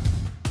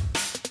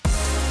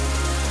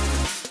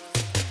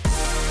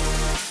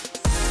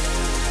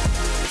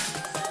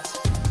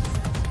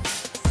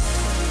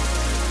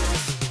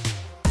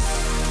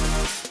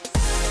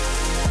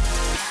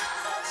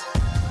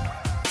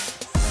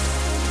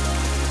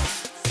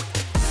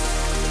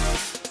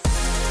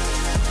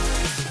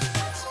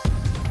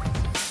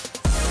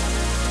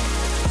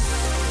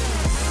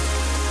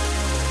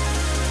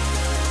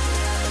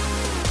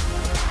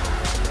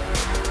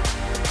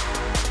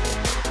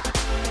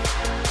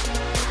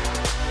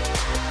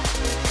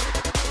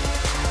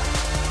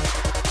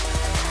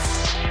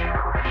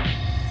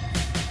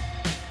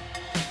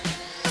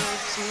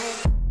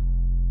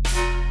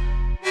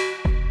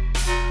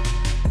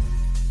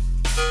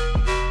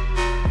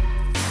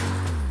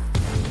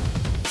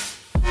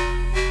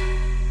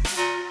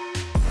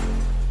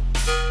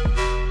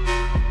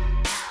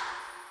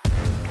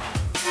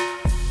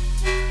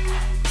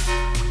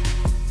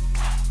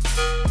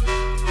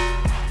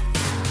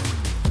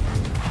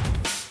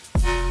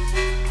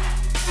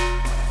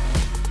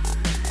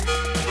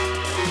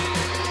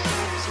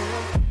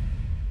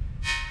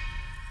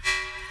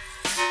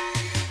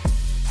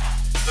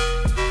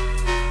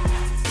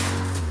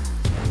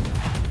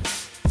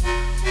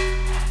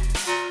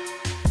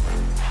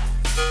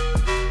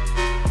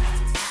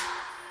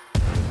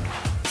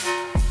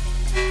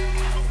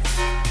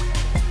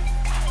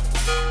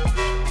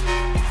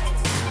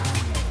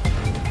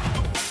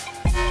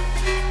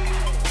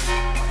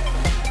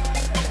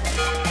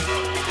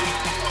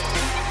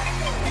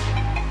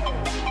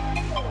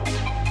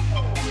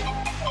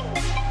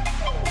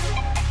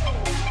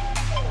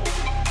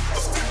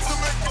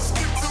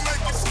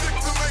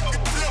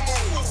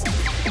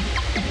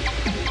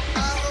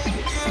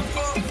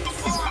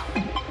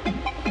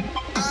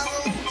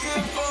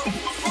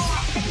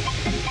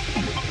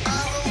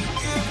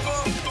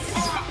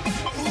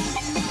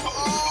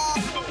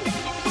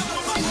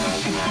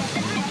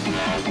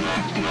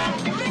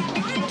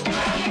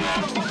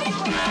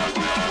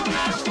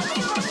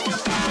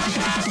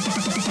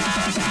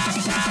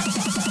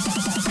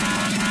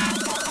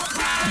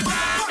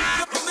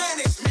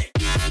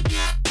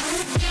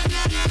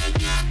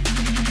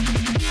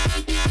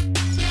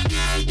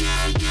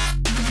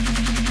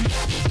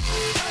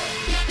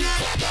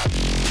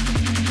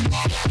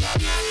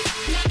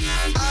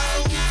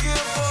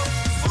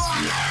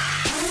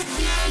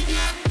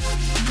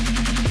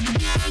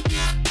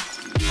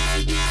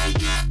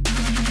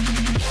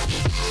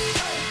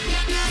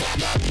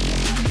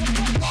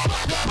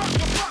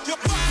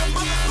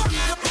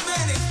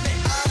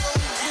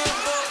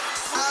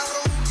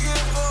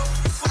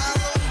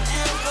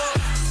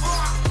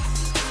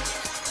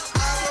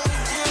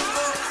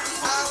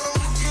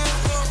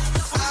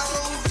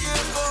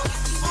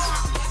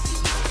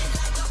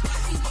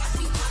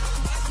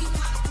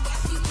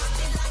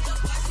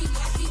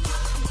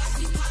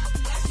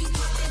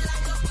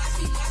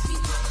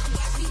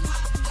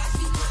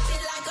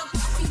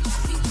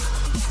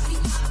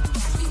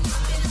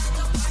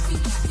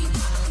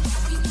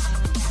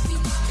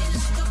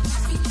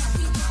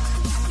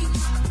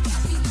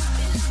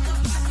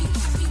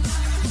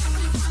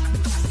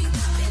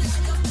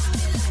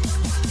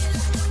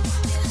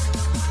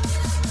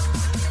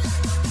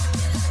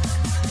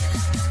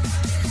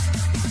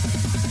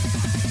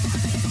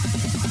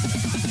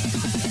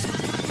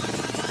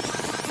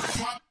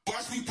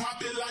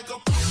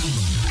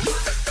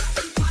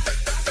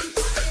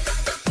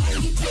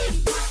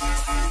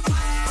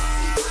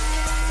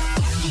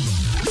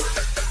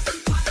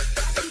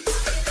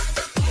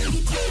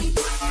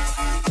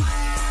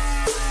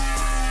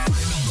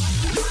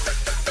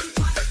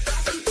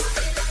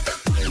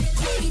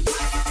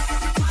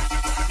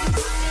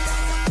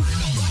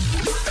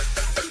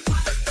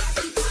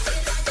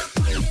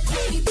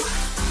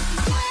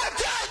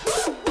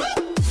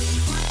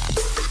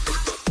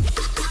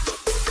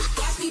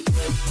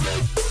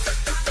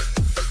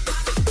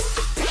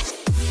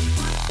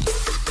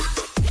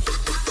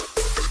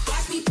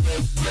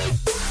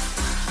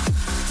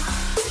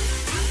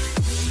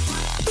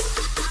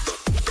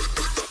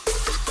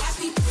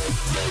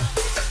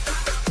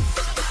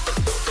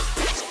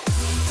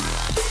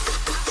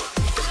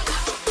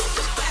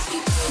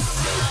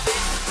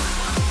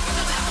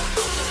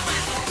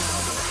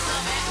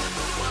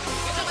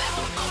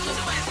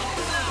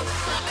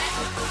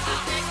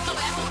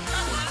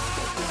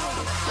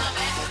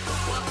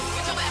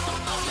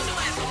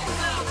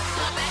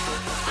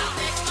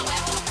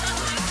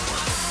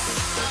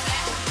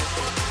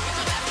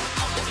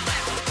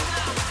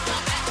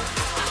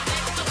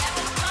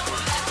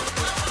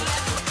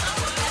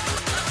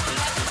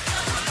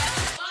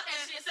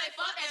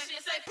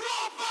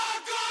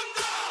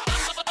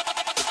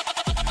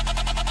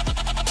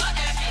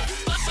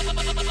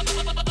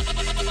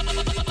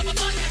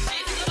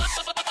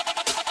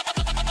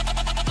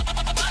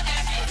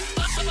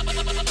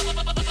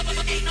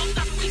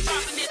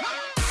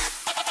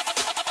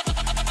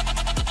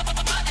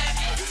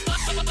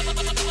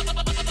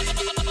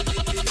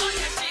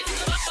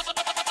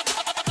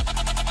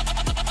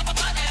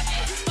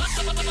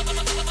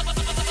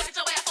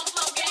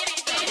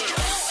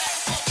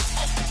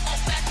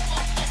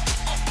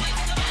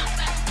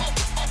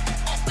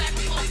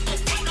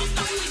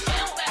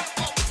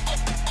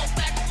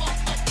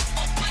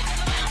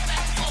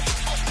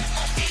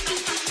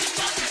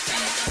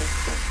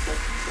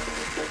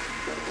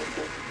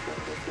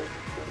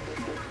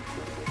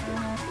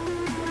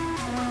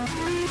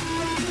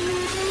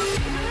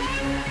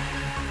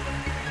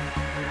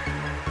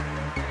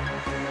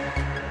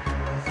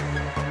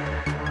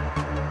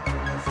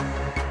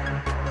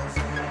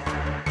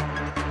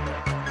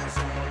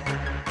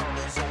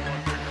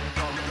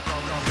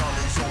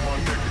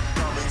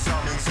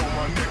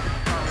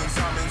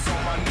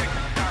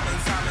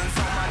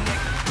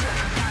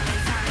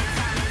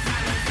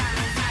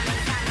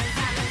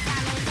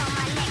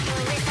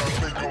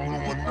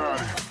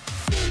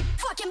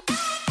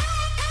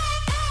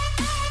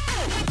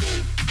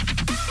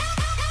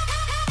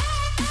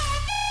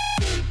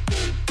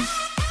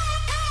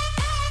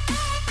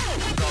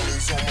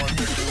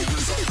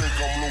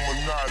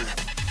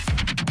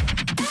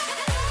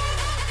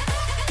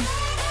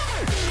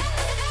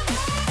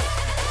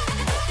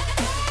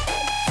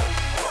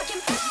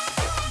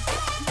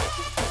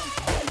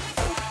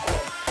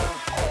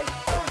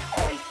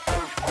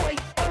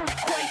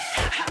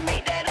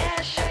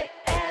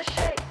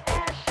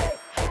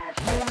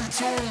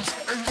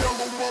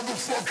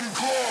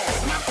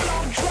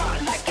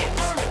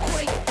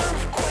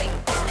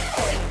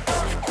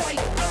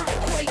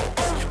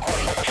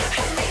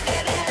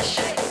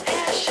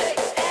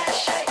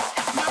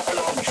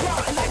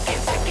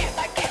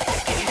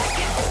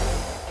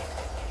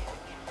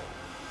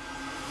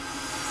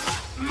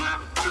 My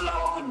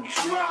flow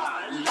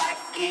drop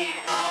like it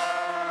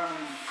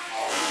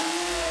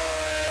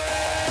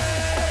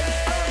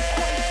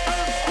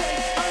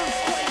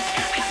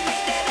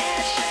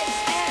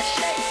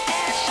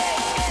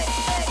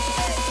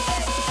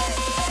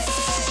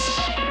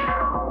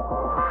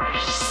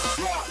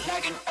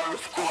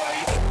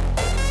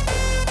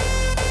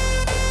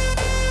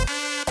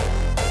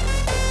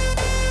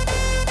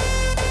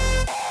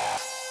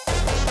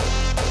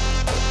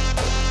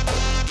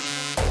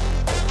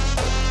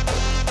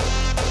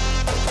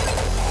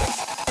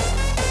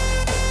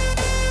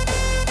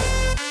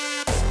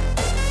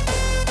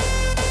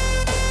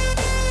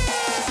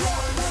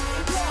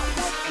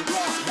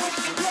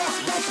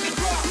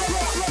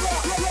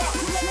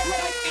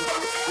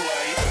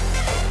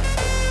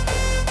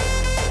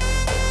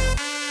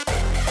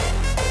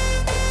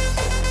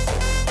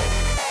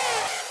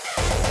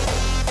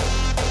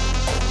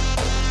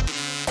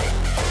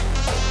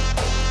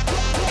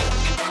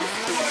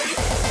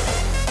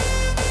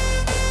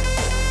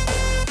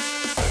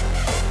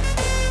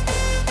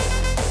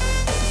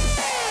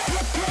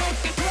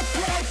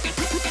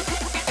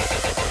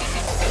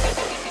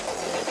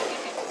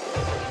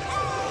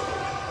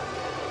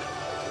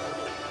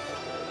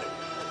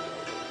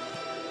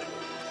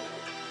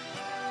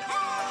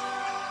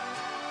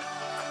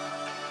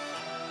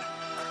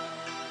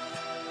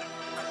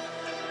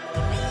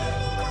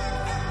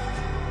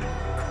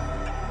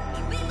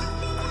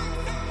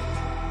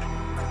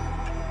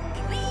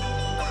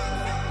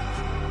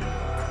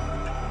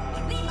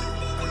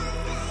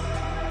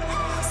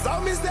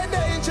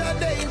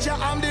danger,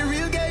 I'm the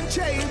real game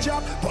changer.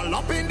 Pull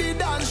up in the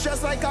dance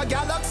just like a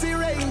Galaxy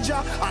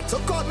Ranger. I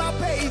took out my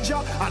pager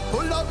and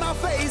pulled out my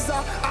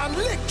phaser and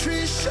lick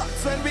 3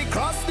 shots when we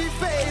cross the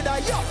fader.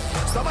 Yo,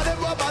 some of them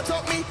rubber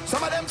talk me,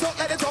 some of them talk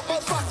like they talk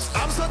about facts.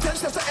 I'm so 10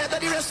 steps ahead of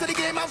the rest of the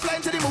game. I'm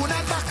flying to the moon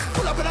and back.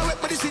 Pull up in a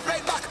whip with the seat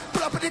right back.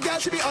 Pull up with the girl,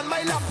 she be on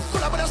my lap.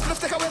 Pull up with a spliff,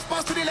 take a west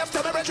pass to the left.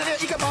 Tell my engineer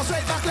he can bounce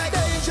right back like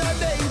danger,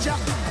 danger,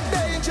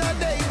 danger,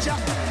 danger,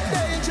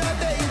 danger,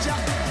 danger,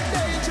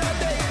 danger,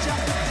 danger.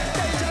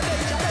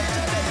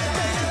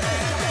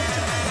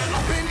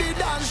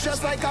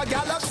 Just like a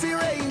Galaxy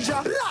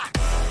Ranger.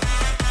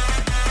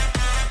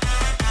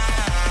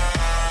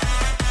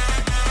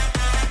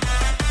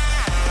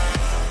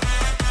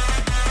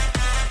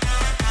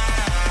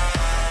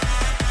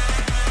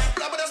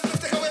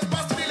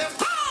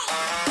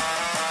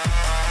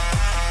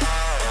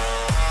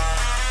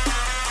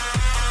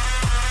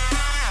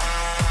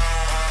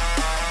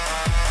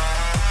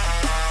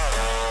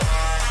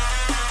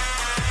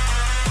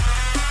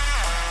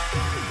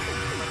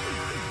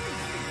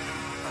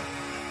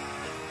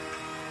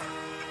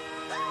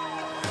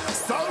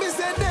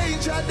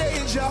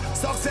 Danger,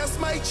 success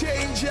might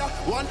change ya.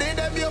 One day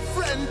them your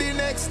friend, the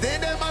next day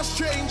them a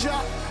stranger.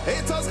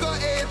 Haters go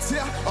hate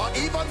ya, or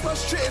even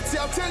frustrate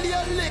ya. Till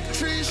you lick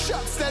 3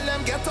 shots, tell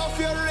them get off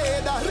your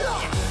radar.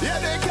 Yeah,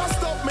 they can't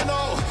stop me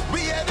now.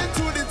 We headed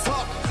to the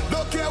top.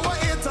 Don't care what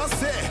haters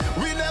say,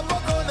 we never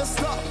gonna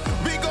stop.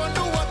 We gonna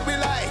do what we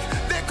like.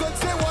 They could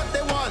say what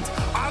they want,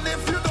 and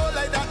if you don't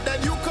like that,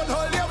 then you could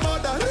hold your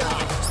mother.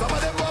 Some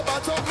of them rubber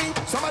talk me,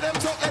 some of them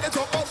talk like they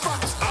talk about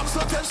facts. I'm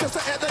so 10 steps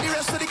ahead of the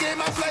rest of the game.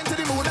 I'm flying to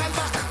the moon and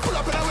back. Pull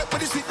up in a whip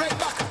with the seat right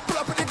back. Pull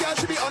up with the girl,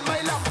 she be on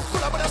my lap.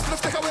 Pull up with a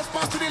spliff, take a west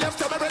pass to the left.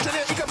 Tell my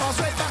engineer he can bounce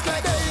right back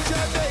like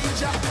danger,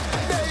 danger,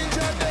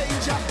 danger,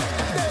 danger, danger,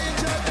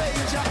 danger,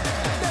 danger,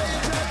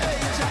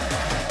 danger,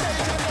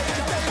 danger,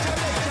 danger,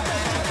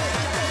 danger.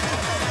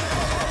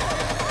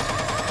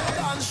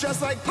 Dance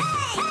just like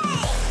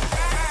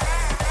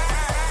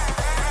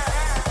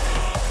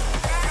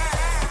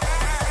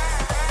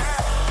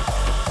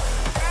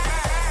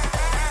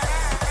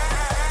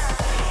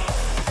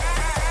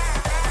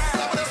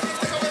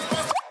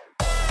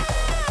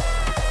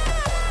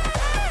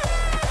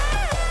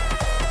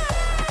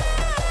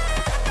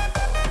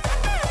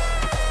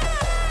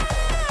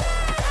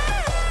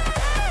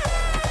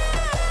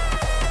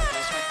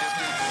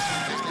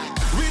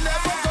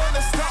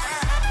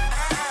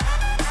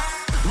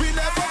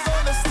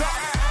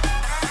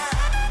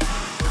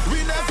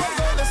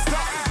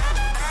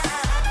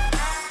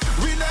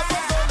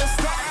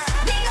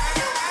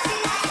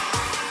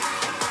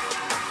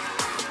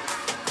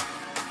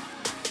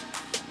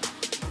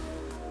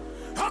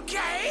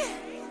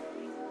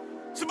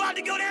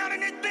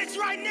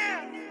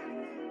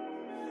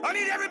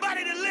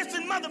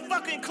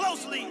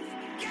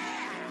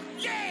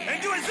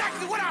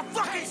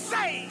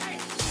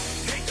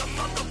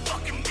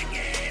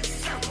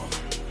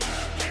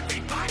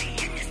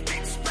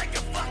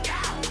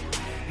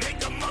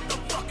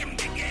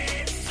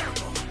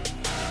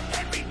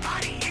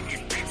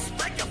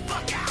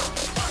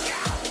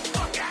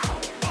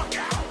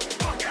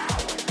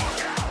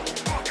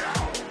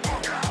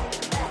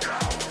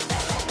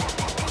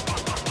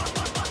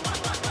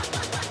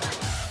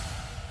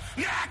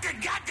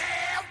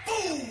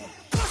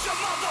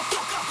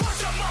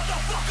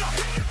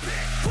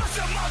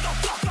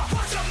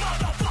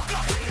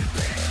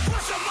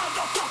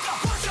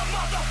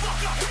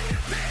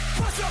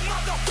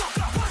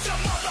Push a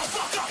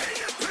motherfucker.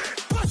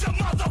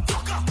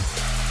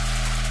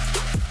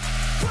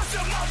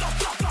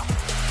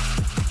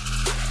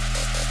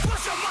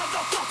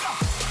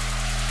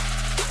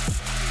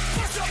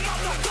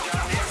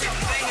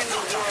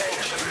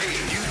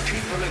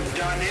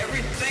 done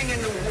everything in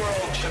the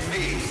world to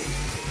me.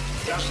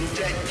 Doesn't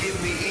that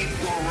give me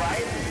equal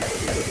right?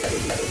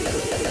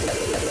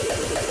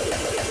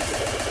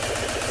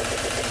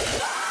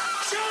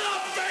 Shut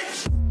up, bitch!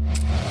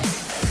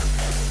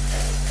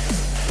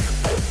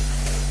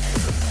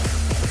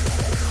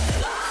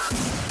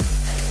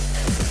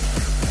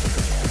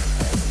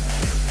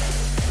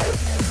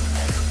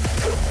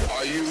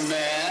 Are you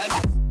mad?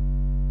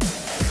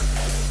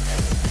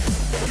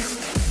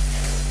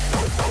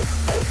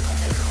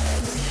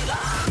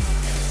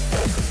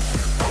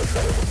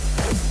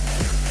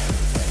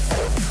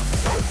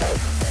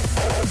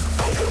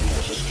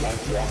 Just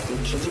like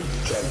walking to the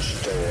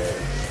drugstore.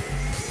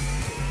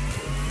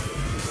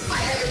 I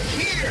have it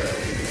here.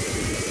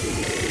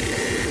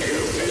 You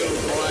feel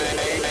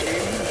brave?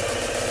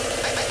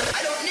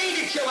 I don't need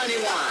to kill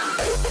anyone.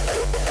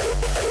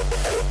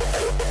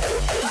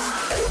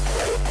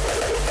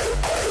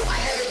 I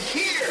have it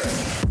here.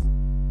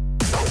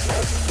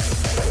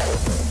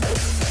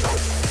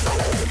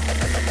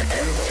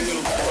 You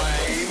feel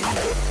brave?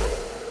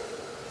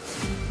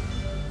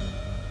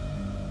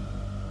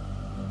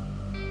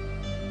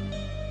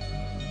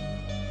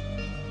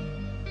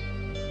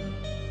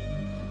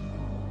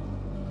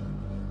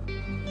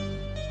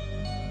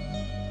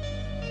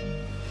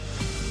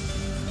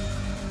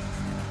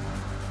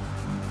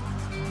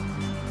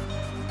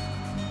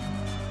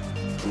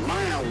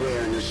 My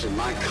awareness and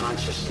my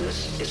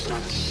consciousness is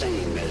not the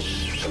same as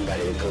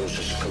somebody that goes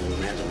to school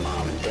and has a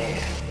mom and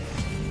dad.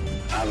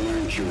 I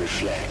learned to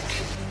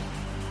reflect.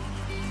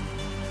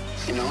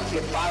 You know,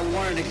 if I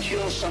wanted to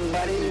kill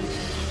somebody,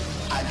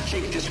 I'd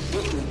take this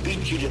book and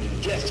beat you to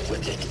death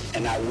with it,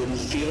 and I wouldn't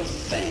feel a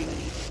thing.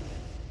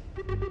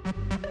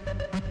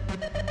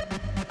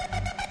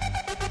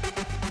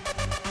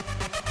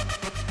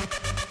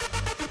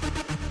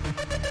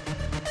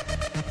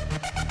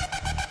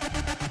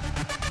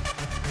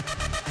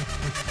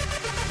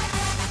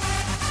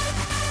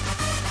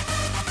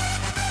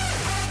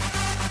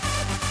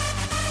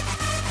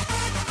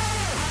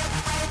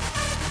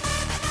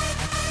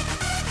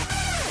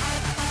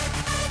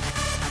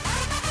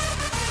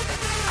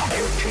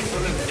 You people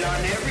have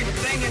done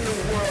everything in the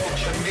world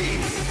to me.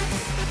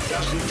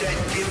 Doesn't that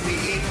give me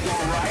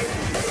equal right?